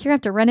there. Like you're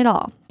going to have to rent it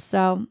all.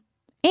 So,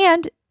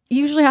 and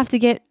you usually have to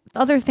get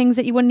other things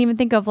that you wouldn't even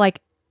think of, like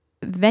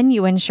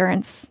venue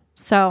insurance.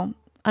 So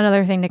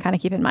another thing to kind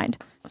of keep in mind.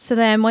 So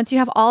then once you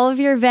have all of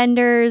your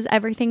vendors,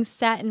 everything's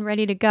set and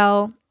ready to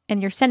go,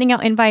 and you're sending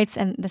out invites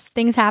and this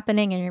thing's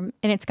happening and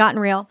it's gotten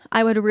real,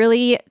 I would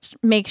really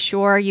make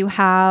sure you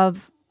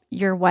have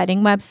your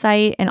wedding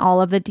website and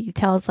all of the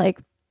details like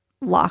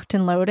locked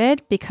and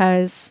loaded,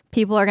 because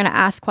people are going to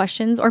ask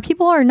questions, or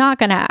people are not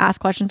going to ask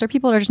questions, or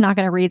people are just not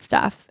going to read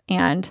stuff.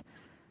 And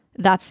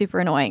that's super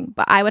annoying.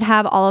 But I would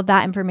have all of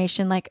that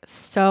information like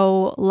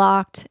so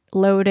locked,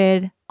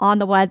 loaded on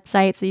the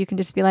website. So you can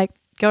just be like,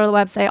 go to the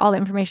website, all the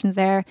information's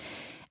there.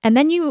 And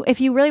then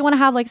if you really want to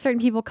have like certain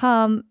people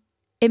come,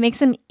 it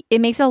makes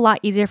it a lot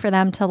easier for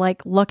them to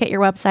like look at your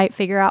website,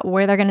 figure out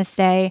where they're going to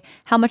stay,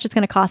 how much it's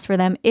going to cost for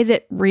them. Is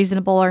it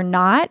reasonable or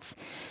not?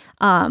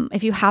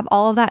 If you have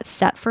all of that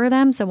set for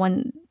them, so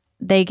when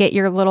they get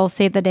your little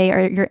save the day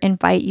or your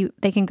invite,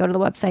 they can go to the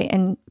website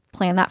and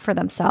plan that for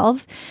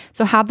themselves.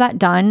 So have that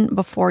done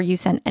before you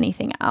send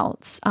anything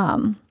out.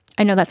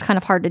 I know that's kind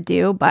of hard to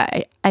do,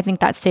 but I think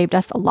that saved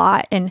us a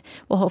lot, and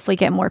we'll hopefully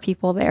get more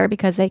people there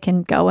because they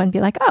can go and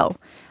be like, oh,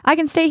 I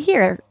can stay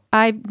here.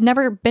 I've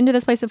never been to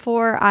this place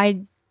before.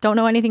 I don't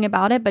know anything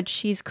about it, but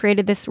she's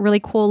created this really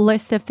cool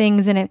list of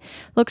things and it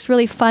looks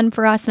really fun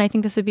for us. And I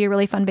think this would be a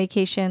really fun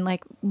vacation.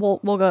 Like we'll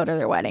go to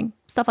their wedding,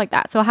 stuff like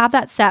that. So I have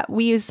that set.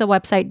 We use the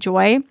website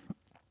Joy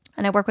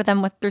and I work with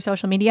them through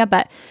social media,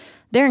 but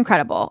they're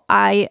incredible.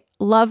 I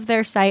love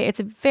their site. It's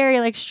very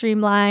like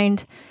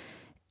streamlined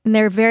and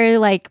they're very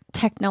like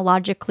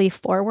technologically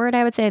forward.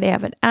 I would say they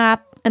have an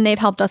app and they've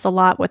helped us a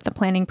lot with the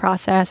planning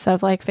process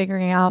of like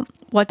figuring out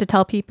what to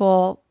tell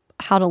people,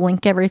 how to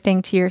link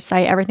everything to your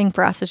site. Everything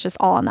for us is just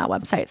all on that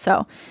website.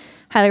 So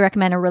highly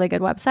recommend a really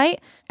good website.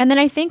 And then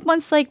I think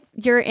once like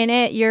you're in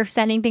it, you're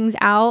sending things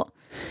out,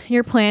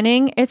 you're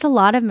planning, it's a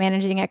lot of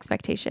managing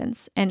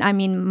expectations. And I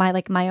mean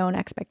my own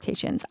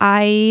expectations.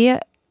 I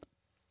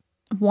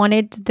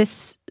wanted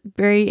this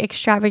very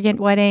extravagant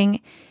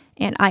wedding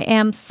and I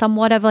am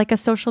somewhat of like a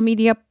social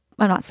media,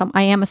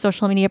 I am a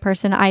social media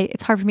person.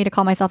 It's hard for me to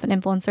call myself an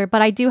influencer,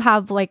 but I do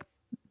have like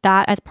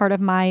that as part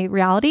of my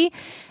reality.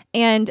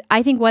 And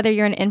I think whether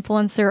you're an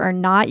influencer or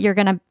not, you're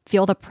going to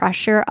feel the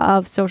pressure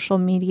of social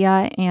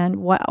media and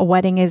what a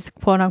wedding is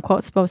quote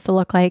unquote supposed to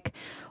look like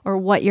or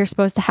what you're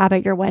supposed to have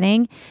at your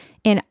wedding.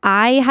 And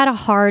I had a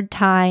hard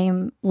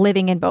time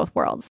living in both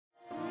worlds.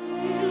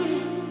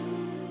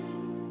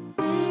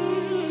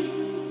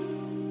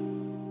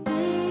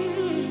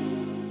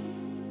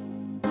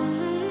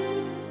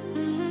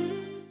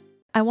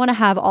 I want to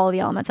have all of the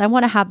elements. I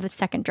want to have the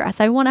second dress.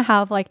 I want to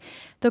have like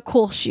the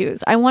cool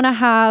shoes. I want to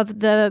have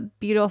the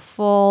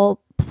beautiful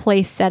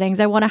place settings.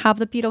 I want to have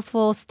the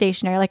beautiful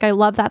stationery. Like I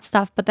love that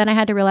stuff. But then I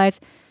had to realize,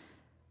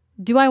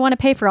 do I want to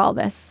pay for all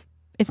this?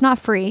 It's not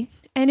free.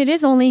 And it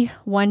is only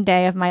one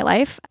day of my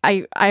life.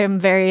 I am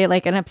very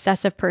like an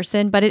obsessive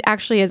person, but it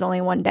actually is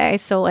only one day.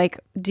 So like,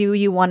 do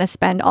you want to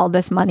spend all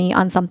this money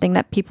on something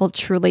that people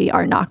truly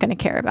are not going to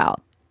care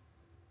about?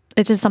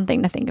 It's just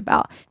something to think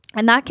about.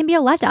 And that can be a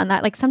letdown.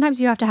 That like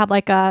sometimes you have to have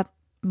like a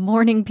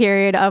mourning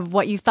period of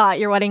what you thought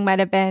your wedding might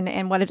have been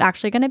and what it's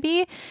actually going to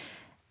be.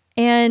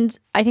 And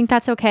I think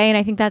that's okay. And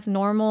I think that's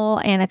normal.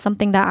 And it's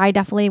something that I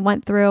definitely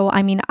went through.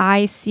 I mean,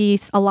 I see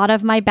a lot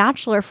of my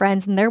bachelor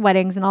friends and their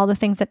weddings and all the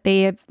things that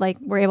they like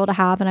were able to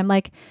have. And I'm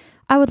like,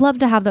 I would love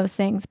to have those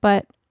things,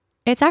 but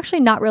it's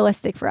actually not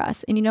realistic for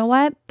us. And you know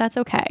what? That's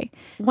okay.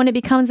 When it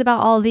becomes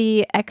about all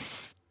the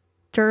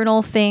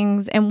external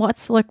things and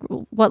what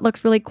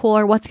looks really cool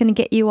or what's going to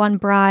get you on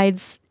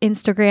Bride's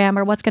Instagram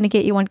or what's going to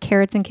get you on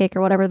Carrots and Cake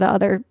or whatever the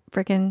other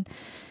freaking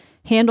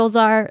handles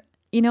are,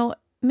 you know,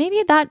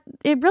 maybe that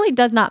it really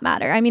does not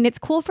matter. I mean, it's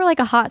cool for like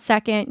a hot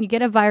second. You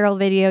get a viral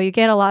video, you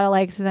get a lot of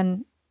likes, and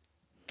then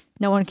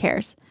no one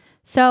cares.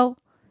 So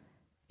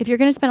if you're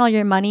going to spend all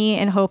your money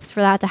in hopes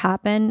for that to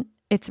happen,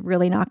 it's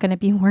really not going to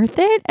be worth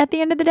it at the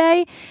end of the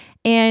day.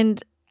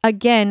 And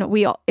again,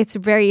 it's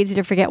very easy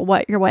to forget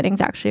what your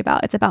wedding's actually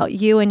about. It's about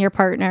you and your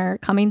partner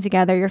coming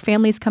together, your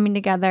family's coming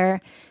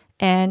together,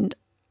 and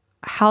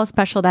how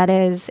special that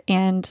is,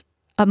 and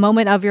a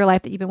moment of your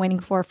life that you've been waiting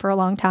for a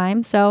long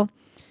time. So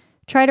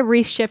try to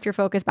reshift your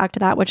focus back to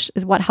that, which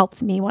is what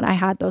helped me when I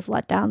had those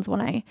letdowns,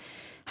 when I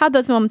had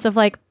those moments of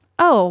like,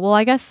 oh, well,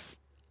 I guess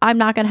I'm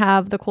not going to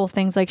have the cool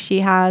things like she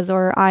has,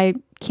 or I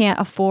can't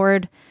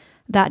afford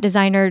that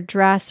designer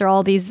dress or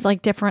all these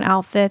like different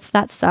outfits.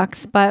 That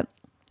sucks. But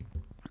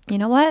you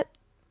know what?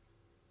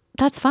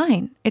 That's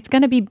fine. It's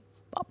going to be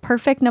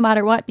perfect no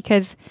matter what,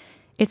 because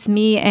it's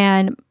me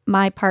and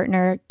my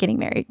partner getting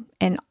married,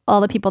 and all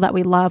the people that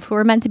we love who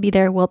are meant to be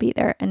there will be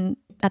there. And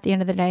at the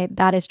end of the day,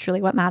 that is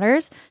truly what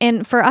matters.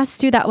 And for us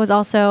too, that was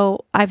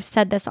also, I've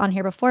said this on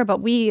here before,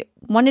 but we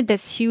wanted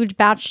this huge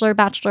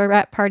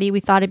bachelorette party.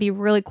 We thought it'd be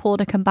really cool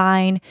to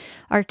combine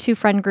our two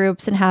friend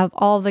groups and have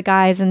all the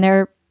guys and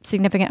their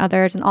significant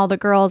others and all the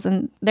girls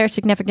and their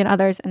significant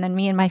others, and then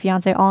me and my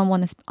fiance all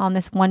on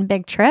this one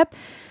big trip.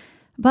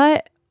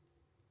 But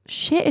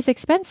shit is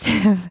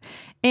expensive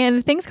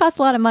and things cost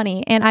a lot of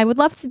money. And I would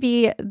love to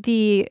be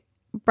the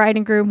bride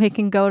and groom who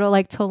can go to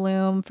like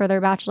Tulum for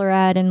their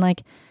bachelorette and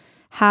like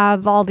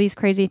have all these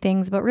crazy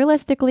things. But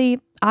realistically,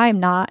 I'm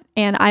not.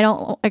 And I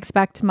don't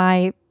expect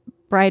my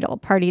bridal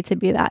party to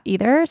be that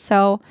either.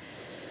 So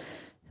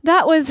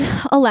that was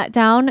a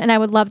letdown. And I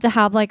would love to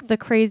have like the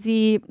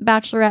crazy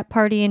bachelorette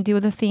party and do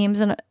the themes.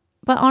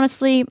 But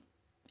honestly,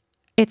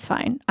 it's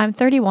fine. I'm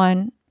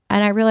 31.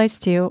 And I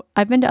realized too,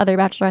 I've been to other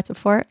bachelorettes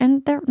before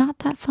and they're not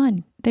that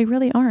fun. They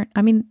really aren't.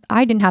 I mean,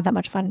 I didn't have that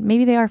much fun.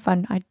 Maybe they are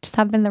fun. I just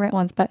haven't been the right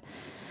ones, but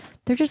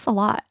they're just a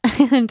lot.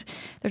 And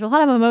there's a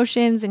lot of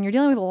emotions and you're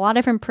dealing with a lot of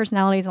different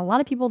personalities and a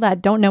lot of people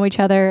that don't know each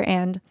other,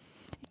 and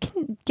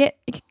it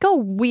can go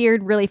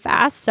weird really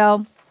fast.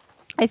 So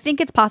I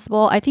think it's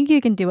possible. I think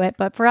you can do it.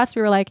 But for us,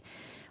 we were like,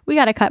 we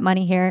got to cut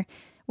money here.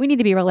 We need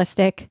to be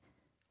realistic.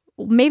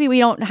 Maybe we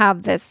don't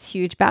have this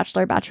huge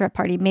bachelorette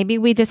party. Maybe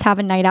we just have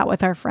a night out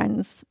with our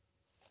friends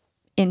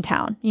in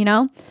town, you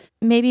know?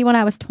 Maybe when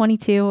I was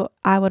 22,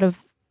 I would have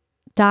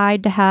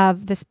died to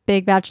have this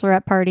big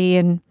bachelorette party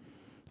and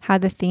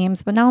had the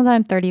themes. But now that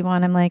I'm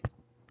 31, I'm like,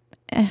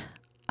 I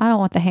don't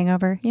want the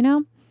hangover, you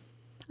know?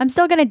 I'm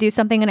still going to do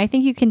something. And I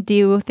think you can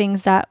do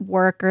things that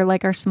work or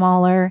like are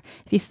smaller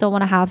if you still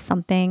want to have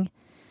something.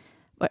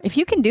 if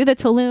you can do the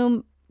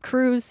Tulum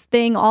cruise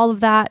thing, all of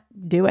that,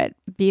 do it.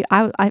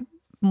 I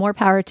more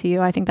power to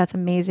you. I think that's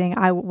amazing.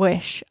 I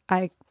wish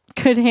I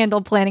could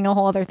handle planning a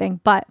whole other thing,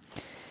 but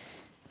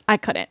I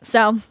couldn't.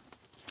 So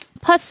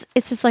plus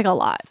it's just like a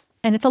lot,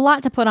 and it's a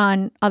lot to put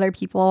on other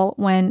people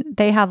when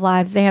they have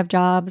lives, they have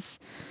jobs.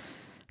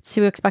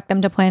 To expect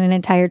them to plan an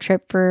entire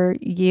trip for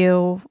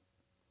you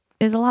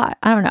is a lot.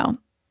 I don't know.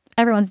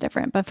 Everyone's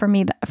different, but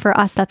for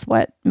us, that's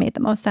what made the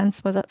most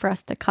sense, was for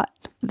us to cut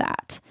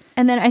that.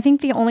 And then I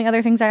think the only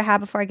other things I have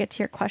before I get to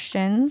your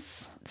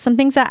questions, some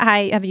things that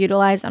I have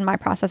utilized on my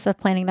process of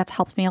planning that's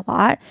helped me a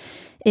lot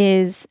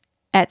is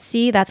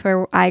Etsy. That's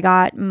where I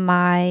got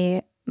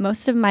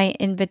most of my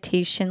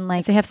invitation.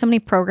 Like, they have so many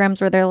programs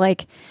where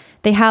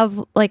they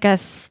have like a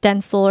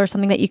stencil or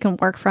something that you can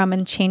work from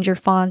and change your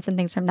fonts and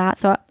things from that.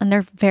 So, and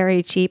they're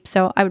very cheap.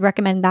 So I would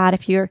recommend that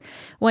if you're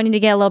wanting to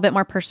get a little bit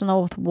more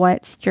personal with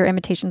what your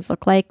invitations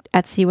look like.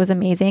 Etsy was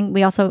amazing.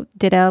 We also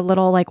did a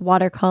little like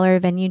watercolor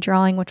venue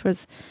drawing, which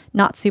was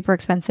not super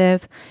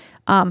expensive,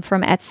 from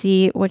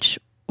Etsy, which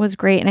was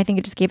great. And I think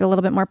it just gave it a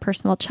little bit more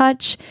personal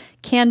touch.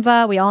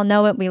 Canva, we all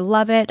know it. We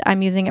love it.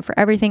 I'm using it for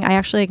everything. I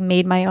actually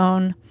made my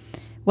own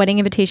wedding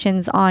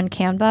invitations on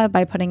Canva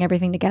by putting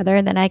everything together.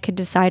 And then I could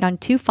decide on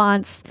 2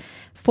 fonts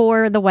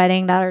for the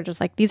wedding that are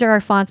just like, these are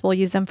our fonts. We'll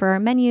use them for our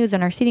menus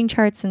and our seating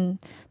charts. And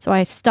so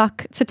I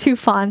stuck to 2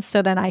 fonts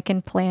so then I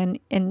can plan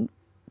and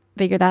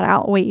figure that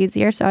out way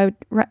easier. So I would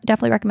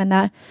definitely recommend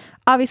that.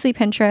 Obviously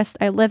Pinterest,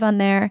 I live on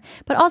there,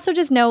 but also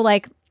just know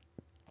like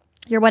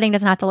your wedding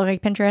doesn't have to look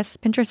like Pinterest.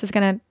 Pinterest is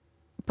going to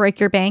break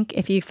your bank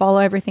if you follow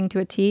everything to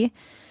a T.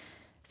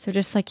 So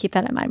just like keep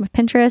that in mind with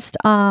Pinterest.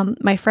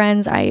 My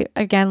friends, I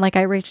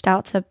reached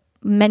out to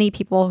many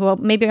people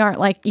who maybe aren't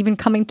like even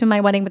coming to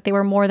my wedding, but they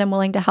were more than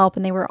willing to help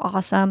and they were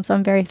awesome. So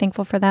I'm very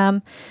thankful for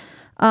them.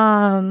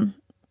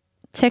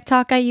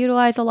 TikTok I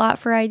utilize a lot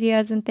for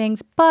ideas and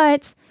things,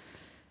 but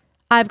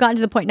I've gotten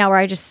to the point now where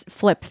I just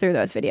flip through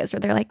those videos where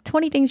they're like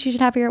 20 things you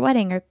should have for your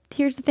wedding, or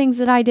here's the things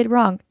that I did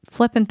wrong.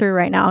 Flipping through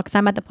right now because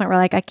I'm at the point where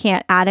like I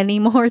can't add any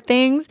more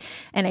things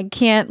and I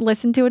can't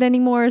listen to it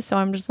anymore. So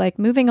I'm just like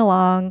moving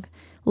along.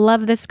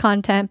 Love this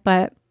content,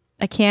 but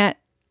I can't,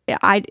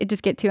 it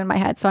just get too in my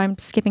head. So I'm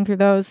skipping through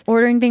those.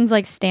 Ordering things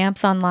like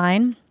stamps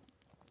online.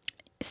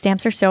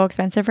 Stamps are so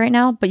expensive right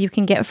now, but you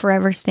can get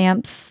forever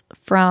stamps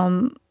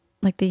from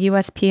like the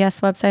USPS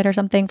website or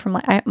something from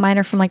like, mine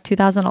are from like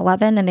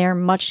 2011 and they are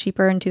much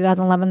cheaper in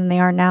 2011 than they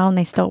are now and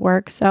they still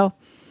work. So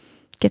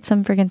get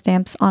some freaking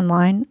stamps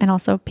online. And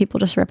also people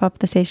just rip up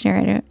the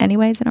stationery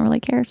anyways. I don't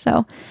really care.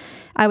 So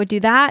I would do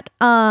that.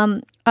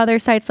 Other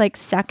sites like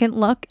Second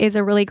Look is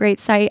a really great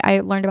site. I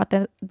learned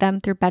about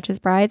them through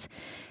Betches Brides.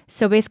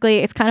 So basically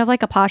it's kind of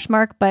like a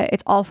Poshmark, but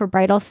it's all for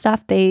bridal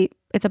stuff.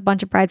 It's a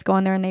bunch of brides go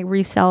in there and they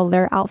resell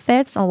their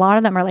outfits. A lot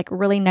of them are like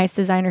really nice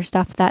designer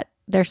stuff that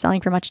they're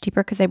selling for much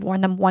cheaper because they've worn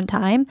them one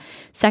time.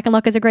 Second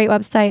Look is a great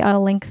website.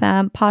 I'll link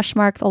them.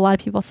 Poshmark, a lot of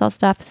people sell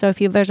stuff. So if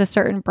there's a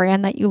certain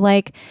brand that you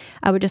like,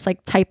 I would just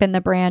like type in the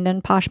brand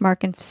and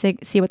Poshmark and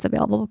see what's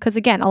available. Because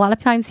again, a lot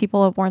of times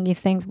people have worn these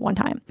things one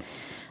time.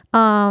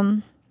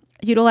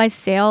 Utilize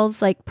sales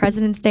like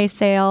President's Day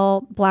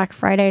sale, Black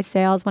Friday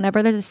sales.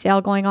 Whenever there's a sale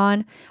going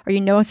on or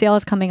you know a sale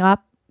is coming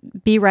up,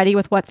 be ready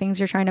with what things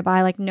you're trying to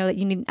buy. Like know that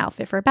you need an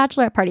outfit for a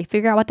bachelorette party.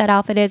 Figure out what that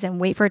outfit is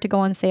and wait for it to go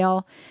on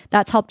sale.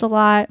 That's helped a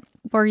lot.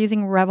 We're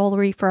using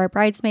Revelry for our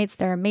bridesmaids.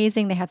 They're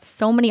amazing. They have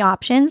so many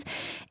options.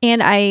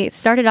 And I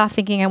started off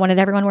thinking I wanted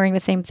everyone wearing the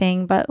same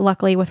thing. But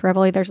luckily with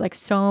Revelry, there's like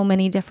so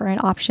many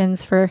different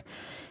options for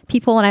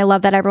people. And I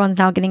love that everyone's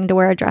now getting to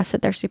wear a dress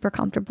that they're super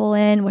comfortable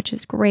in, which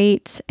is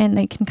great. And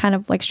they can kind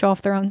of like show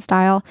off their own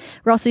style.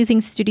 We're also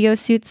using studio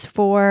suits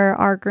for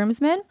our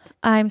groomsmen.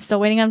 I'm still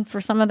waiting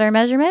for some of their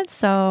measurements.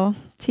 So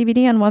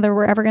TBD on whether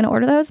we're ever going to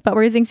order those, but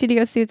we're using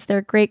studio suits.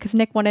 They're great because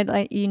Nick wanted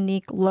a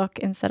unique look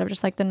instead of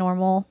just like the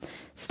normal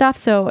stuff.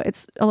 So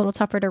it's a little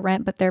tougher to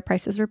rent, but their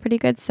prices were pretty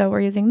good. So we're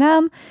using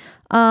them.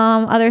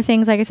 Other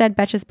things, like I said,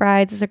 Betches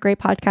Brides is a great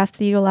podcast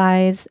to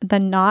utilize. The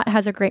Knot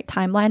has a great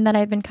timeline that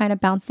I've been kind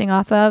of bouncing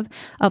off of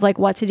like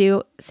what to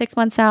do 6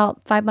 months out,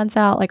 5 months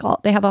out,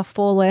 they have a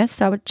full list.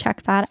 So I would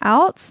check that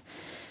out.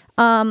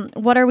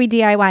 What are we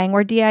DIYing?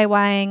 We're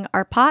DIYing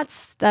our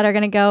pots that are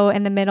going to go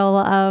in the middle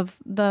of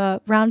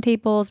the round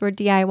tables. We're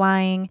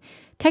DIYing.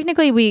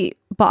 Technically, we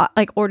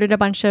ordered a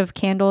bunch of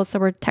candles, so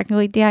we're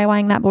technically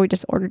DIYing that, but we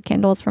just ordered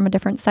candles from a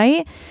different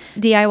site.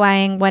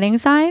 DIYing wedding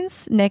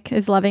signs. Nick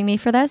is loving me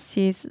for this.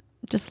 He's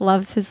just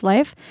loves his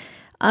life.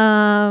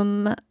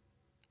 I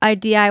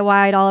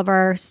DIY'd all of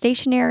our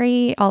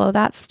stationery, all of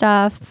that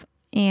stuff,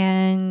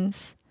 and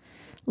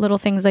little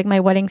things like my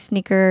wedding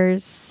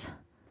sneakers.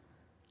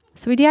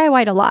 So we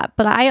DIY'd a lot,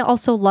 but I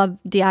also love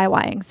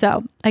DIYing.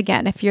 So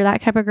again, if you're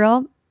that type of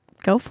girl,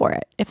 go for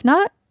it. If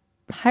not,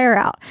 hire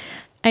out.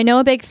 I know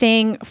a big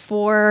thing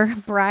for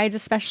brides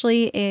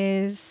especially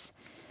is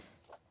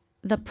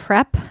the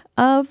prep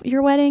of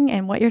your wedding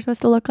and what you're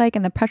supposed to look like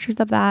and the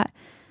pressures of that.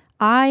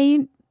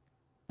 I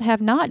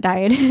have not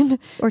dieted,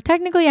 or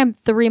technically I'm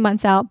 3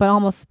 months out, but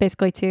almost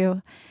basically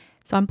 2.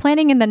 So I'm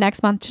planning in the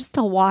next month just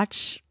to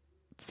watch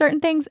certain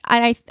things.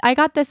 And I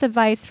got this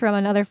advice from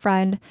another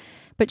friend,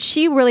 but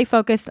she really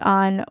focused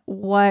on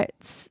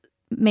what's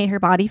made her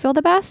body feel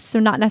the best. So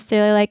not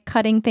necessarily like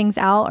cutting things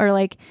out or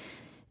like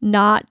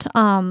not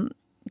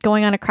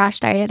going on a crash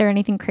diet or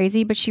anything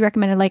crazy, but she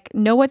recommended like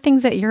know what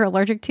things that you're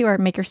allergic to or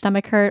make your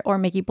stomach hurt or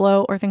make you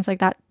bloat or things like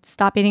that.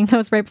 Stop eating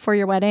those right before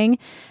your wedding.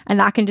 And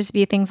that can just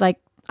be things like,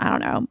 I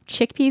don't know,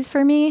 chickpeas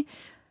for me.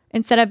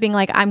 Instead of being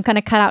like, I'm going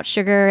to cut out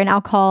sugar and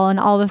alcohol and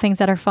all the things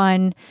that are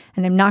fun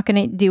and I'm not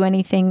going to do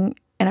anything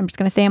and I'm just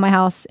going to stay in my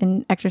house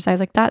and exercise,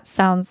 like that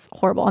sounds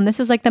horrible. And this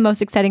is like the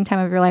most exciting time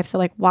of your life. So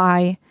like,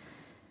 why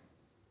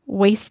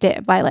waste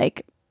it by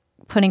like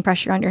putting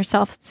pressure on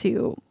yourself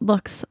to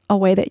look a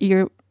way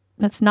that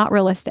that's not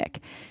realistic.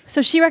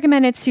 So she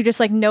recommended to just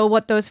like know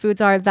what those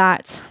foods are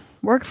that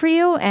work for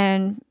you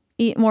and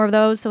eat more of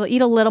those. So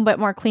eat a little bit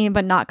more clean,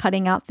 but not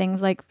cutting out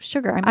things like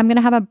sugar. I'm going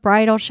to have a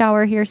bridal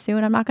shower here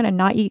soon. I'm not going to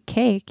not eat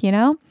cake, you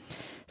know?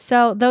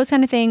 So those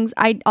kind of things.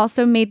 I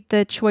also made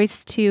the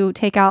choice to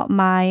take out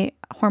my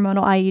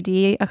hormonal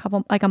IUD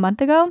a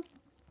month ago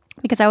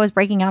because I was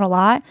breaking out a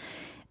lot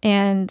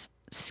and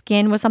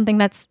skin was something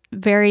that's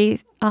very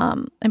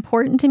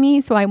important to me.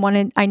 So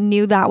I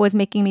knew that was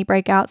making me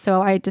break out.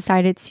 So I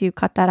decided to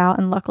cut that out.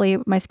 And luckily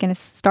my skin is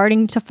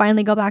starting to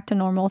finally go back to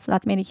normal. So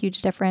that's made a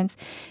huge difference.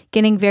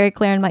 Getting very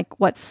clear on like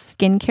what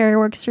skincare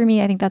works for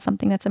me. I think that's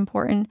something that's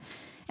important.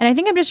 And I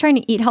think I'm just trying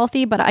to eat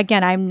healthy. But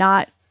again, I'm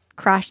not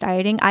crash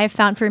dieting. I have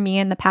found for me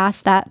in the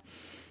past that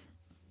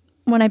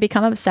when I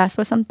become obsessed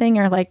with something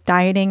or like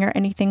dieting or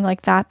anything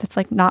like that, that's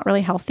like not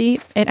really healthy,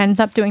 it ends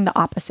up doing the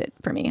opposite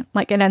for me.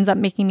 Like it ends up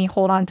making me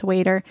hold on to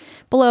weight or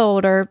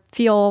bloat or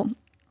feel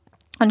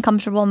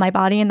uncomfortable in my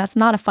body. And that's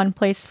not a fun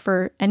place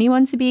for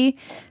anyone to be.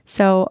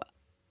 So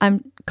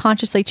I'm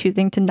consciously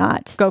choosing to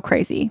not go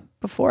crazy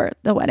before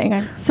the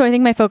wedding. So I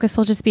think my focus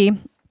will just be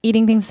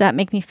eating things that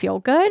make me feel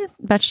good,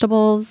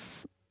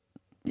 vegetables,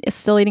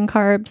 still eating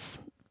carbs,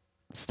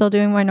 still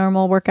doing my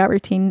normal workout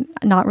routine,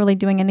 not really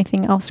doing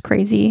anything else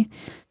crazy,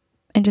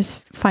 and just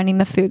finding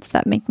the foods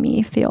that make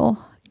me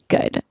feel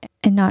good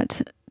and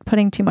not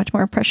putting too much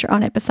more pressure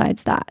on it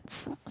besides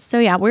that. So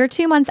yeah, we're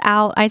 2 months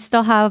out. I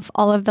still have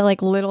all of the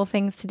like little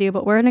things to do,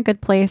 but we're in a good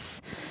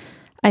place.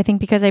 I think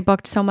because I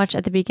booked so much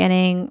at the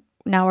beginning,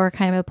 now we're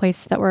kind of a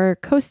place that we're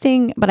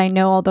coasting, but I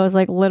know all those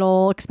like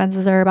little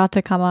expenses are about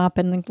to come up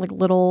and like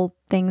little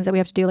things that we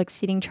have to do, like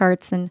seating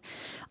charts and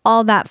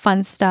all that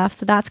fun stuff.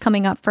 So that's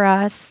coming up for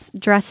us.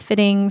 Dress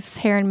fittings,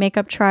 hair and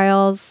makeup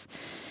trials,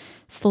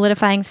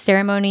 solidifying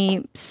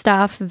ceremony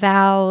stuff,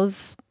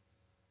 vows,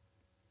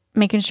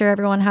 making sure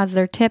everyone has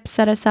their tips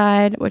set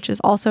aside, which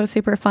is also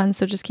super fun.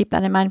 So just keep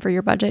that in mind for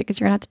your budget because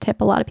you're gonna have to tip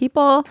a lot of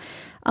people.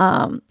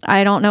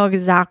 I don't know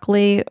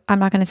exactly. I'm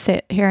not going to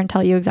sit here and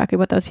tell you exactly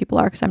what those people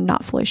are because I'm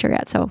not fully sure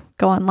yet. So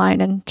go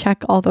online and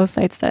check all those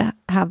sites that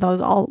have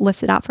those all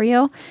listed out for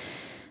you.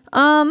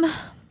 And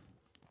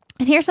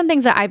here's some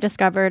things that I've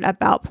discovered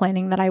about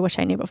planning that I wish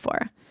I knew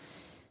before.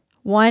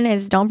 One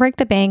is don't break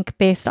the bank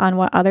based on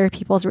what other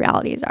people's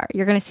realities are.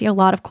 You're going to see a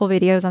lot of cool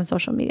videos on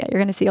social media. You're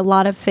going to see a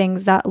lot of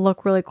things that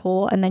look really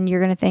cool. And then you're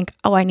going to think,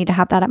 oh, I need to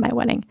have that at my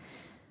wedding.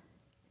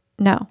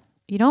 No,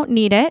 you don't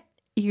need it.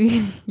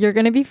 You're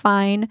going to be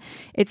fine.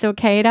 It's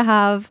okay to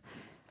have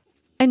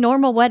a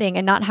normal wedding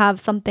and not have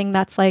something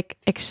that's like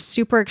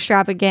super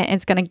extravagant.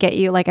 It's going to get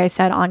you, like I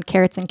said, on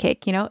carrots and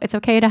cake. You know, it's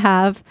okay to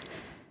have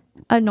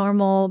a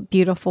normal,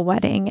 beautiful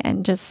wedding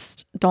and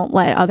just don't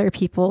let other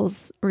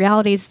people's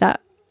realities that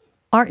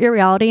aren't your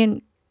reality.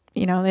 And,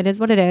 you know, it is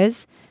what it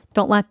is.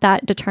 Don't let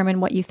that determine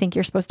what you think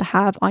you're supposed to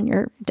have on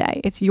your day.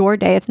 It's your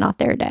day. It's not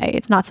their day.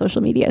 It's not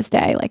social media's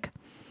day. Like,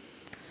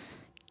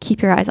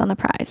 keep your eyes on the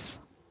prize.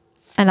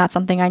 And that's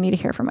something I need to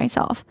hear for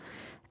myself.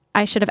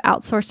 I should have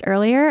outsourced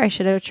earlier. I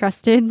should have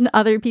trusted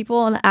other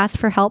people and asked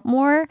for help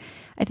more.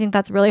 I think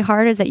that's really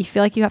hard, is that you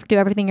feel like you have to do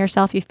everything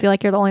yourself. You feel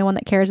like you're the only one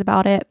that cares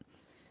about it.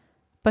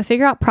 But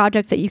figure out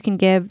projects that you can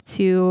give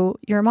to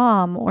your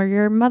mom or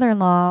your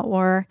mother-in-law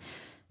or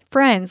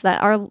friends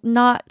that are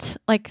not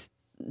like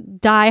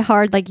die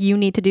hard, like you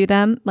need to do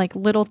them, like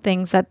little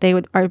things that they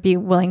would be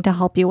willing to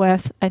help you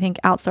with. I think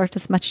outsource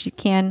as much as you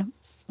can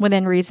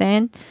within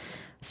reason.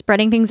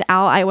 Spreading things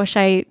out. I wish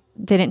I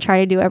didn't try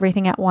to do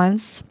everything at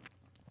once.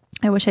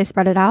 I wish I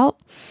spread it out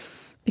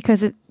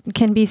because it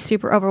can be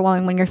super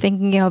overwhelming when you're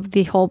thinking of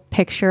the whole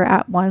picture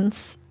at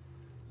once.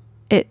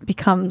 It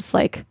becomes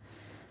like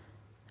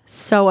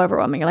so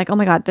overwhelming. You're like, oh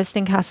my God, this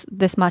thing has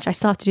this much. I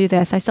still have to do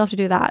this. I still have to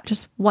do that.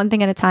 Just one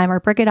thing at a time, or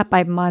break it up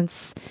by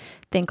months.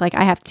 Think like,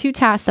 I have 2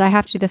 tasks that I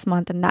have to do this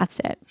month and that's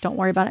it. Don't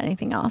worry about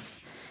anything else.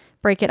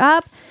 Break it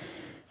up.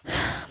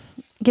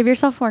 Give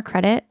yourself more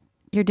credit.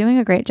 You're doing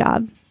a great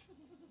job.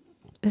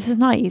 This is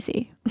not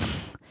easy.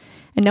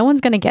 And no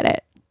one's going to get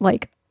it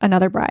like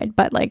another bride,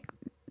 but like,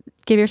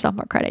 give yourself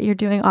more credit. You're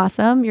doing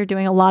awesome. You're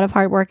doing a lot of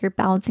hard work. You're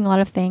balancing a lot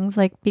of things.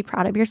 Like, be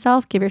proud of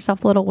yourself. Give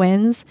yourself little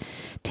wins.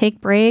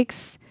 Take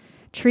breaks.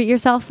 Treat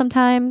yourself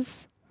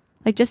sometimes.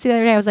 Like, just the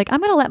other day, I was like,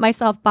 I'm going to let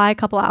myself buy a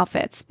couple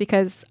outfits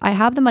because I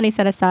have the money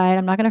set aside.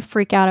 I'm not going to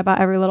freak out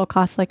about every little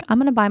cost. Like, I'm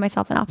going to buy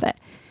myself an outfit.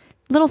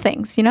 Little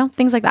things, you know,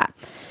 things like that.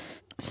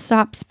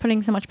 stop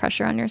putting so much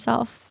pressure on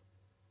yourself.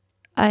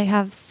 I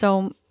have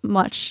so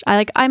much.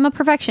 I'm a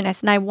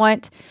perfectionist and I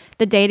want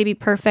the day to be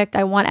perfect.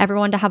 I want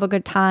everyone to have a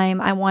good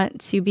time. I want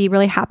to be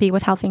really happy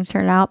with how things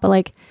turn out. But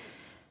like,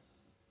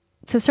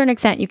 to a certain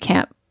extent, you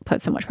can't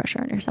put so much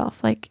pressure on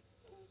yourself. Like,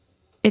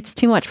 it's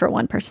too much for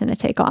one person to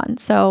take on.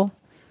 So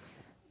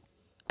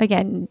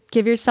again,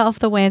 give yourself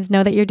the wins.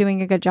 Know that you're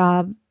doing a good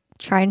job.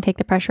 Try and take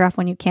the pressure off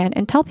when you can,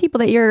 and tell people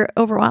that you're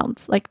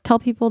overwhelmed. Like, tell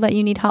people that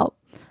you need help.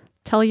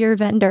 Tell your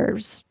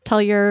vendors,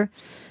 tell your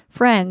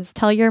friends,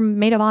 tell your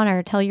maid of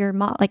honor, tell your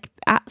mom. Like,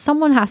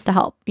 someone has to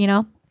help, you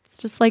know? It's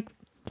just like,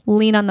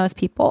 lean on those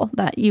people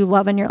that you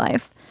love in your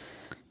life.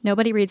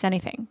 Nobody reads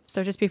anything.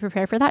 So just be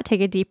prepared for that.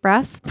 Take a deep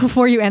breath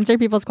before you answer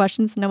people's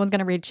questions. No one's going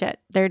to read shit.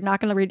 They're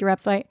not going to read your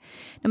website.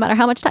 No matter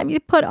how much time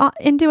you put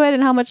into it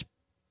and how much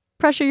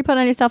pressure you put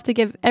on yourself to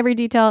give every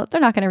detail,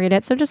 they're not going to read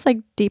it. So just like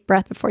deep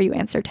breath before you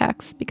answer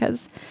texts,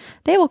 because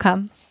they will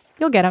come.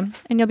 You'll get them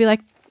and you'll be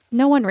like,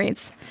 no one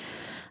reads.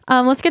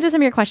 Let's get to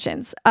some of your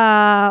questions.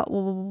 The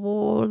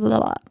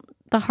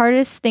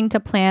hardest thing to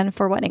plan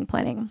for wedding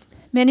planning.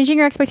 Managing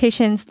your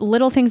expectations,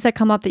 little things that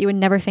come up that you would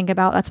never think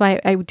about. That's why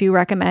I do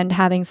recommend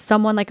having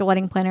someone like a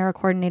wedding planner or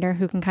coordinator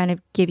who can kind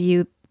of give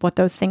you what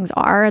those things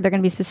are. They're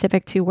going to be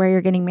specific to where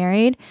you're getting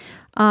married.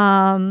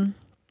 And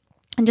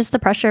just the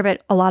pressure of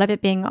it, a lot of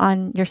it being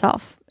on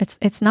yourself.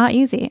 It's not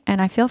easy.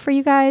 And I feel for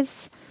you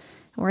guys.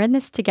 We're in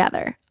this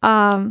together.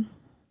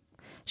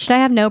 Should I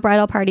have no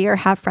bridal party or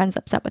have friends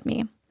upset with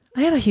me?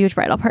 I have a huge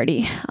bridal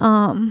party.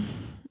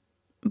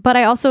 But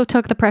I also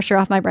took the pressure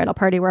off my bridal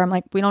party where I'm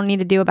like, we don't need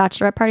to do a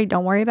bachelorette party.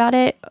 Don't worry about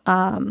it.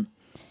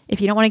 If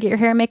you don't want to get your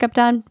hair and makeup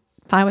done,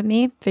 fine with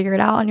me. Figure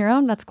it out on your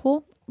own. That's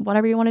cool.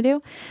 Whatever you want to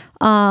do.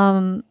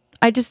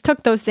 I just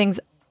took those things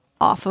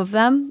off of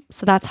them.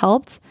 So that's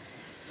helped.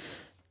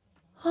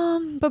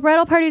 But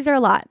bridal parties are a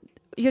lot.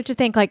 You have to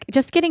think like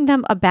just getting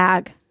them a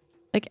bag,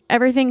 like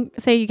everything,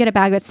 say you get a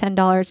bag that's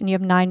 $10 and you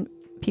have 9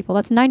 people,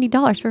 that's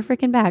 $90 for a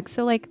freaking bag.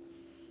 So like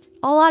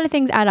a lot of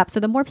things add up. So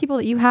the more people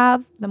that you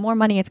have, the more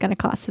money it's going to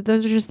cost. So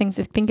those are just things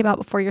to think about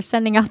before you're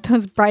sending out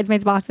those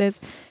bridesmaids boxes.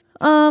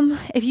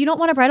 If you don't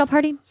want a bridal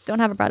party, don't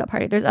have a bridal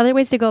party. There's other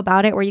ways to go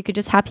about it where you could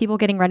just have people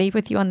getting ready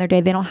with you on their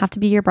day. They don't have to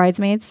be your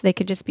bridesmaids. They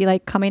could just be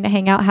like coming to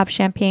hang out, have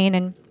champagne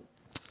and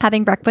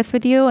having breakfast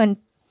with you. And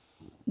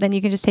then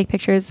you can just take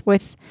pictures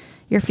with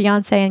your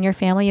fiance and your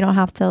family. You don't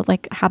have to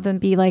like have them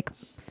be like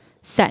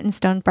set in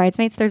stone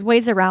bridesmaids. There's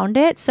ways around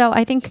it. So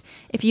I think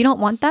if you don't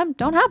want them,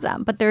 don't have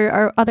them. But there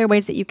are other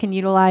ways that you can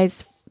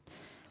utilize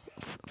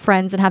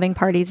friends and having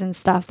parties and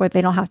stuff where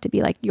they don't have to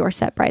be like your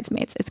set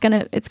bridesmaids. It's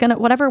gonna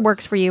whatever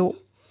works for you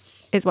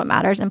is what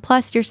matters. And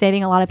plus you're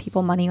saving a lot of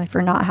people money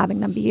for not having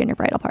them be in your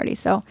bridal party.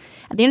 So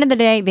at the end of the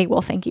day, they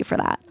will thank you for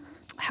that.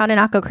 How to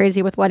not go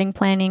crazy with wedding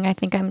planning. I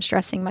think I'm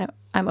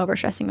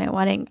overstressing my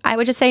wedding. I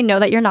would just say know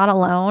that you're not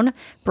alone.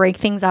 Break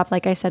things up,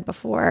 like I said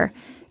before.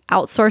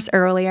 Outsource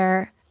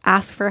earlier.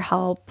 Ask for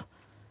help.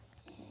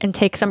 And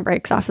take some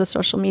breaks off of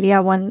social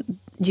media when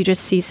you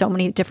just see so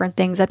many different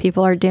things that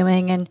people are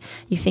doing and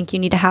you think you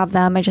need to have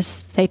them. I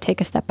just say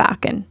take a step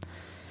back and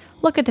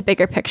look at the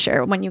bigger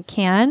picture when you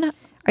can.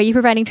 Are you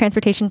providing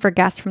transportation for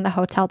guests from the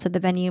hotel to the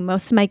venue?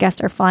 Most of my guests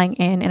are flying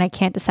in and I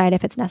can't decide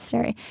if it's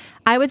necessary.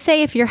 I would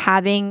say if you're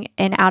having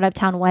an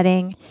out-of-town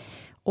wedding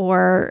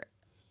or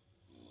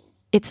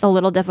it's a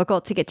little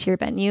difficult to get to your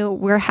venue,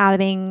 we're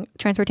having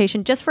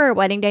transportation just for a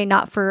wedding day,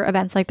 not for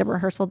events like the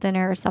rehearsal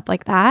dinner or stuff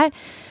like that.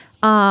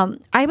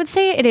 I would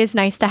say it is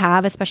nice to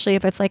have, especially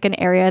if it's like an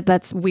area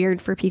that's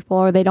weird for people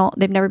or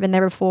they've never been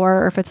there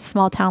before, or if it's a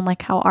small town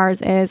like how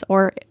ours is,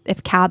 or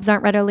if cabs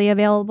aren't readily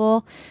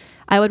available.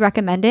 I would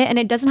recommend it. And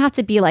it doesn't have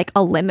to be like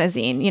a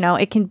limousine, you know,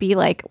 it can be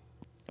like,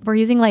 we're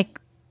using like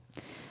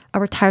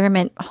a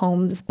retirement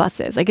homes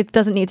buses. Like it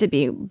doesn't need to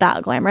be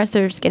that glamorous.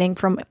 They're just getting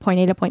from point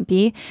A to point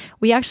B.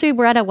 We actually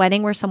were at a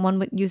wedding where someone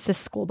would use this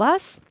school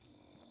bus,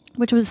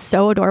 which was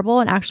so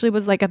adorable and actually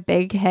was like a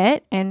big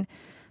hit and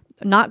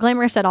not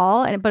glamorous at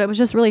all. But it was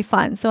just really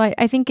fun. So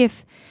I think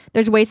if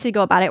there's ways to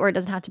go about it where it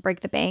doesn't have to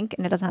break the bank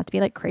and it doesn't have to be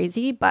like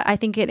crazy, but I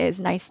think it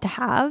is nice to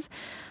have.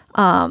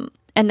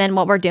 And then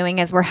what we're doing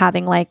is we're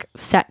having like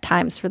set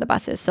times for the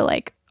buses. So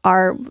like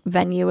our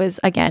venue is,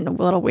 again, a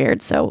little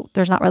weird. So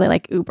there's not really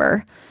like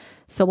Uber.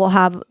 So we'll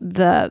have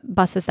the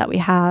buses that we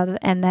have,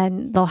 and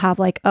then they'll have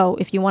like, oh,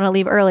 if you want to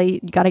leave early,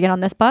 you got to get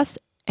on this bus.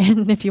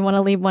 And if you want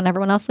to leave when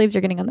everyone else leaves,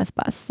 you're getting on this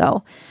bus.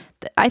 So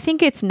I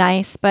think it's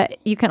nice, but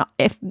you can,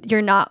 if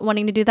you're not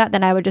wanting to do that,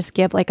 then I would just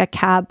give like a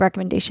cab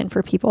recommendation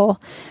for people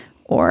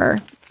or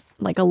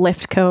like a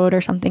Lyft code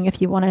or something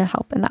if you want to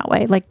help in that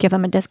way, like give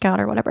them a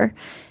discount or whatever.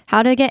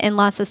 How to get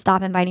in-laws to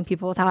stop inviting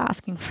people without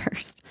asking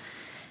first.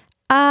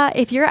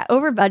 If you're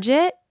over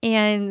budget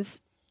and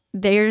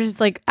they're just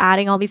like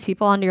adding all these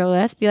people onto your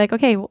list, be like,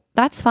 okay, well,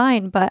 that's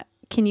fine, but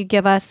can you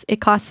give us,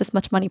 it costs this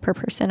much money per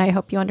person. I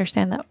hope you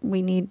understand that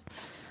we need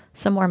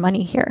some more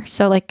money here.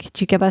 So like, could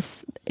you give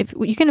us, if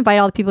you can invite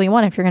all the people you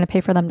want if you're going to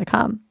pay for them to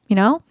come, you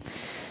know?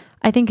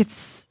 I think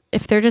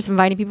if they're just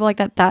inviting people like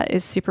that, that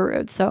is super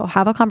rude. So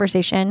have a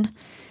conversation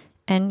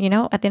and, you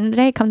know, at the end of the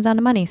day, it comes down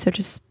to money. So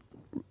just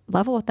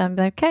level with them.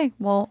 Be like, okay,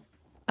 well,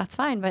 that's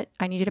fine, but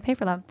I need you to pay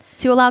for them.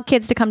 To allow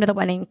kids to come to the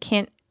wedding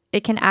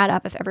it can add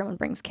up if everyone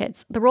brings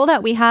kids. The rule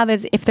that we have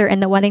is if they're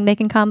in the wedding, they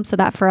can come. So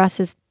that for us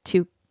is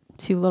two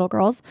little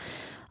girls,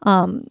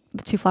 the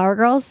 2 flower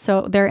girls.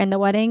 So they're in the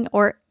wedding,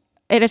 or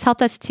it has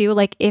helped us too.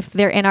 Like if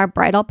they're in our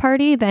bridal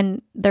party,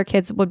 then their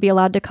kids would be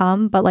allowed to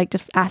come, but like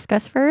just ask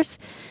us first.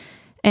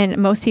 And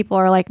most people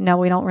are like, no,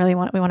 we don't really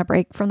we want to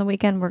break from the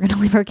weekend. We're going to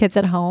leave our kids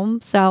at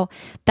home. So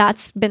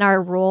that's been our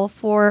rule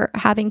for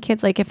having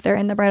kids. Like if they're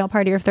in the bridal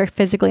party or if they're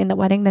physically in the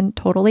wedding, then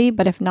totally.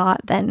 But if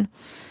not, then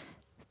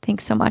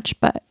thanks so much,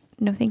 but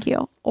no, thank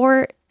you.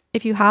 Or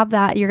if you have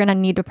that, you're going to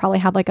need to probably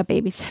have like a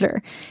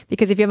babysitter,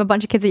 because if you have a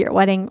bunch of kids at your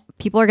wedding,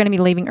 people are going to be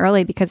leaving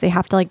early because they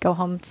have to like go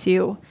home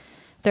to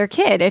their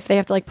kid if they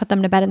have to like put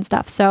them to bed and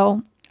stuff.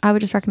 So I would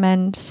just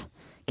recommend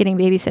getting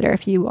a babysitter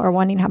if you are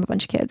wanting to have a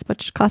bunch of kids,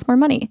 which costs more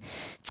money.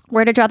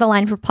 Where to draw the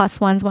line for plus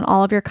ones when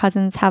all of your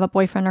cousins have a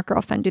boyfriend or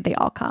girlfriend? Do they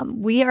all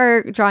come? We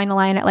are drawing the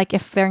line at like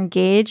if they're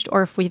engaged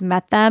or if we've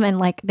met them and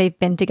like they've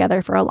been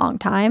together for a long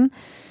time.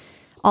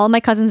 All of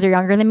my cousins are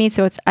younger than me,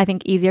 so it's, I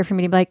think, easier for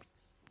me to be like,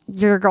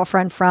 your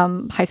girlfriend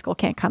from high school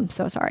can't come,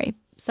 so sorry.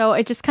 So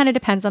it just kind of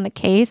depends on the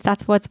case.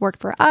 That's what's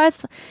worked for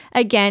us.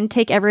 Again,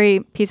 take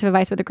every piece of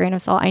advice with a grain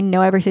of salt. I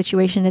know every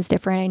situation is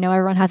different. I know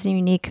everyone has a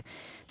unique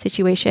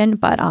situation,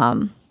 but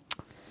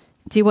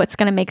do what's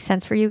going to make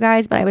sense for you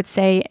guys. But I would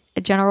say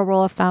a general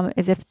rule of thumb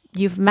is if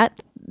you've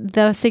met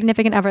the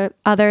significant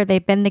other,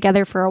 they've been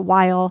together for a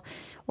while,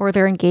 or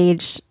they're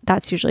engaged,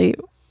 that's usually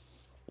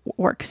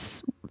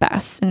works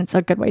best. And it's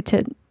a good way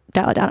to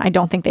dial it down. I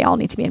don't think they all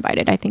need to be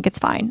invited. I think it's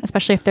fine,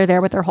 especially if they're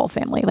there with their whole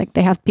family. Like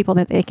they have people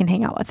that they can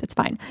hang out with. It's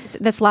fine.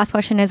 This last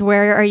question is,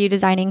 where are you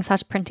designing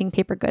 / printing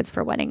paper goods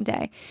for wedding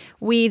day?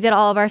 We did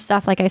all of our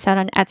stuff, like I said,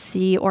 on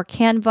Etsy or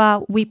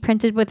Canva. We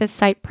printed with the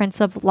site Prints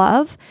of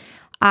Love.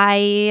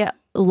 I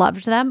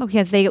loved them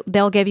because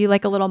they'll give you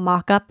like a little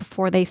mock-up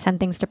before they send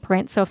things to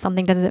print. So if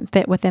something doesn't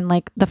fit within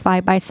like the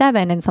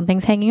 5x7 and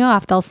something's hanging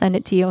off, they'll send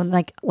it to you and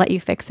like let you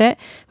fix it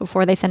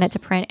before they send it to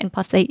print. And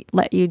plus they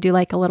let you do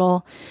like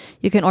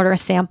you can order a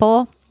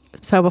sample.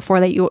 So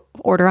before you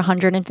order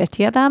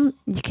 150 of them,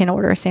 you can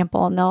order a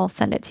sample and they'll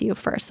send it to you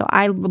first. So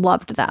I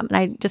loved them and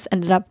I just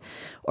ended up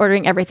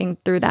ordering everything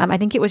through them. I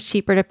think it was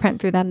cheaper to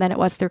print through them than it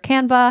was through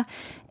Canva.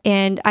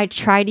 And I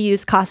tried to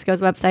use Costco's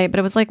website, but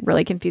it was like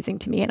really confusing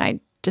to me and I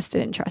just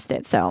didn't trust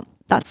it. So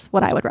that's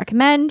what I would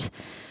recommend.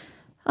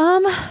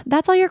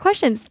 That's all your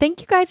questions. Thank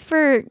you guys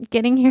for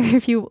getting here.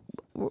 If you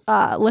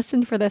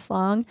listened for this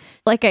long,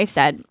 like I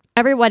said,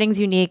 every wedding's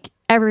unique.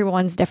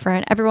 Everyone's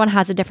different. Everyone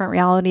has a different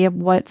reality of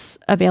what's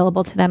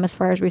available to them as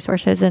far as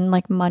resources and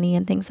like money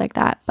and things like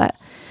that. But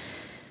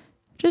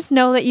just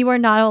know that you are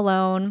not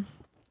alone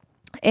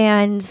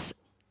and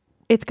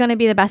it's going to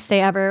be the best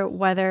day ever,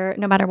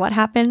 no matter what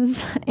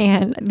happens.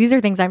 And these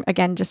are things I'm,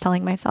 again, just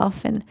telling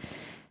myself, and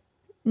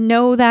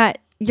know that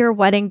your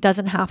wedding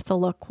doesn't have to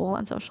look cool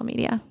on social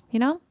media. You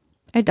know,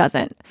 it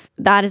doesn't.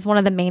 That is one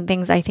of the main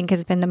things I think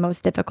has been the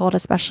most difficult,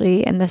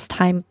 especially in this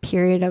time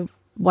period of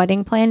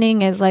wedding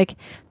planning, is like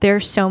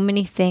there's so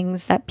many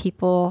things that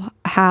people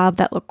have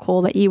that look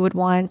cool that you would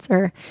want,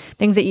 or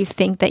things that you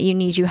think that you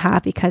need you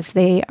have because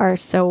they are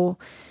so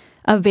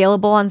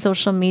available on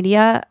social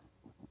media.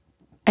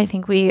 I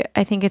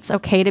think it's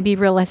okay to be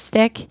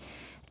realistic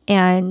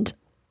and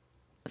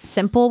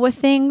simple with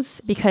things,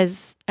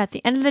 because at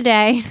the end of the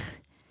day,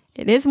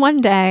 it is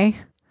one day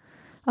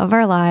of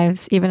our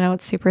lives. Even though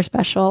it's super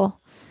special,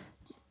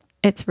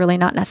 it's really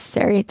not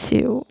necessary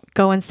to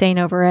go and stain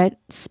over it,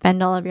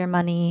 spend all of your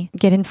money,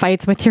 get in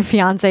fights with your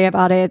fiance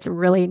about it.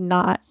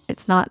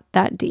 It's not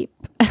that deep,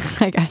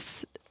 I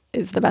guess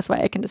is the best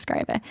way I can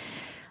describe it.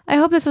 I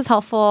hope this was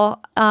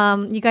helpful.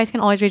 You guys can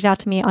always reach out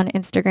to me on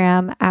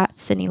Instagram at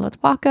Sydney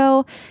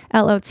Lotuaco,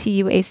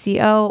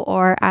 Lotuaco,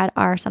 or at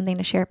our Something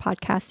to Share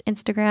podcast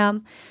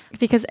Instagram.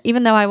 Because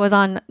even though I was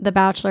on The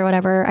Bachelor or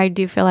whatever, I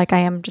do feel like I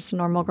am just a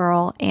normal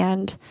girl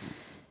and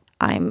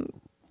I'm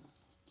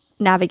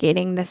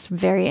navigating this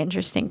very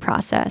interesting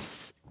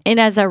process in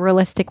as a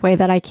realistic way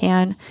that I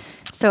can.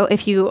 So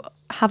if you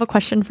have a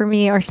question for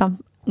me or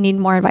need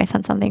more advice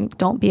on something,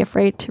 don't be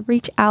afraid to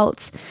reach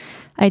out.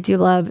 I do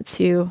love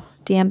to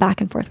DM back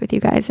and forth with you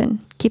guys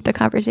and keep the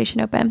conversation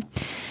open.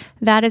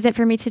 That is it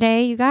for me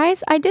today, you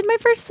guys. I did my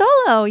first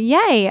solo.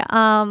 Yay.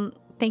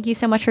 Thank you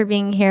so much for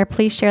being here.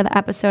 Please share the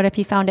episode if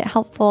you found it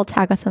helpful.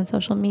 Tag us on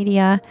social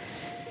media.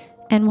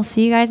 And we'll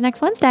see you guys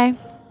next Wednesday.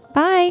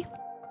 Bye.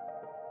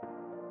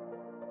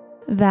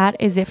 That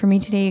is it for me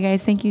today, you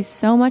guys. Thank you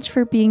so much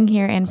for being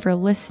here and for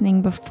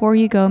listening. Before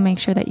you go, make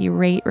sure that you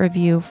rate,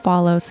 review,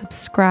 follow,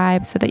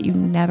 subscribe so that you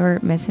never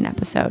miss an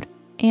episode.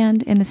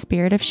 And in the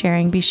spirit of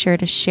sharing, be sure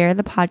to share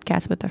the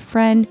podcast with a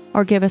friend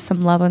or give us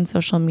some love on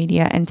social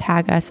media and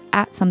tag us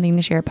at Something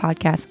to Share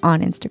Podcast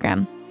on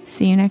Instagram.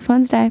 See you next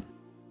Wednesday.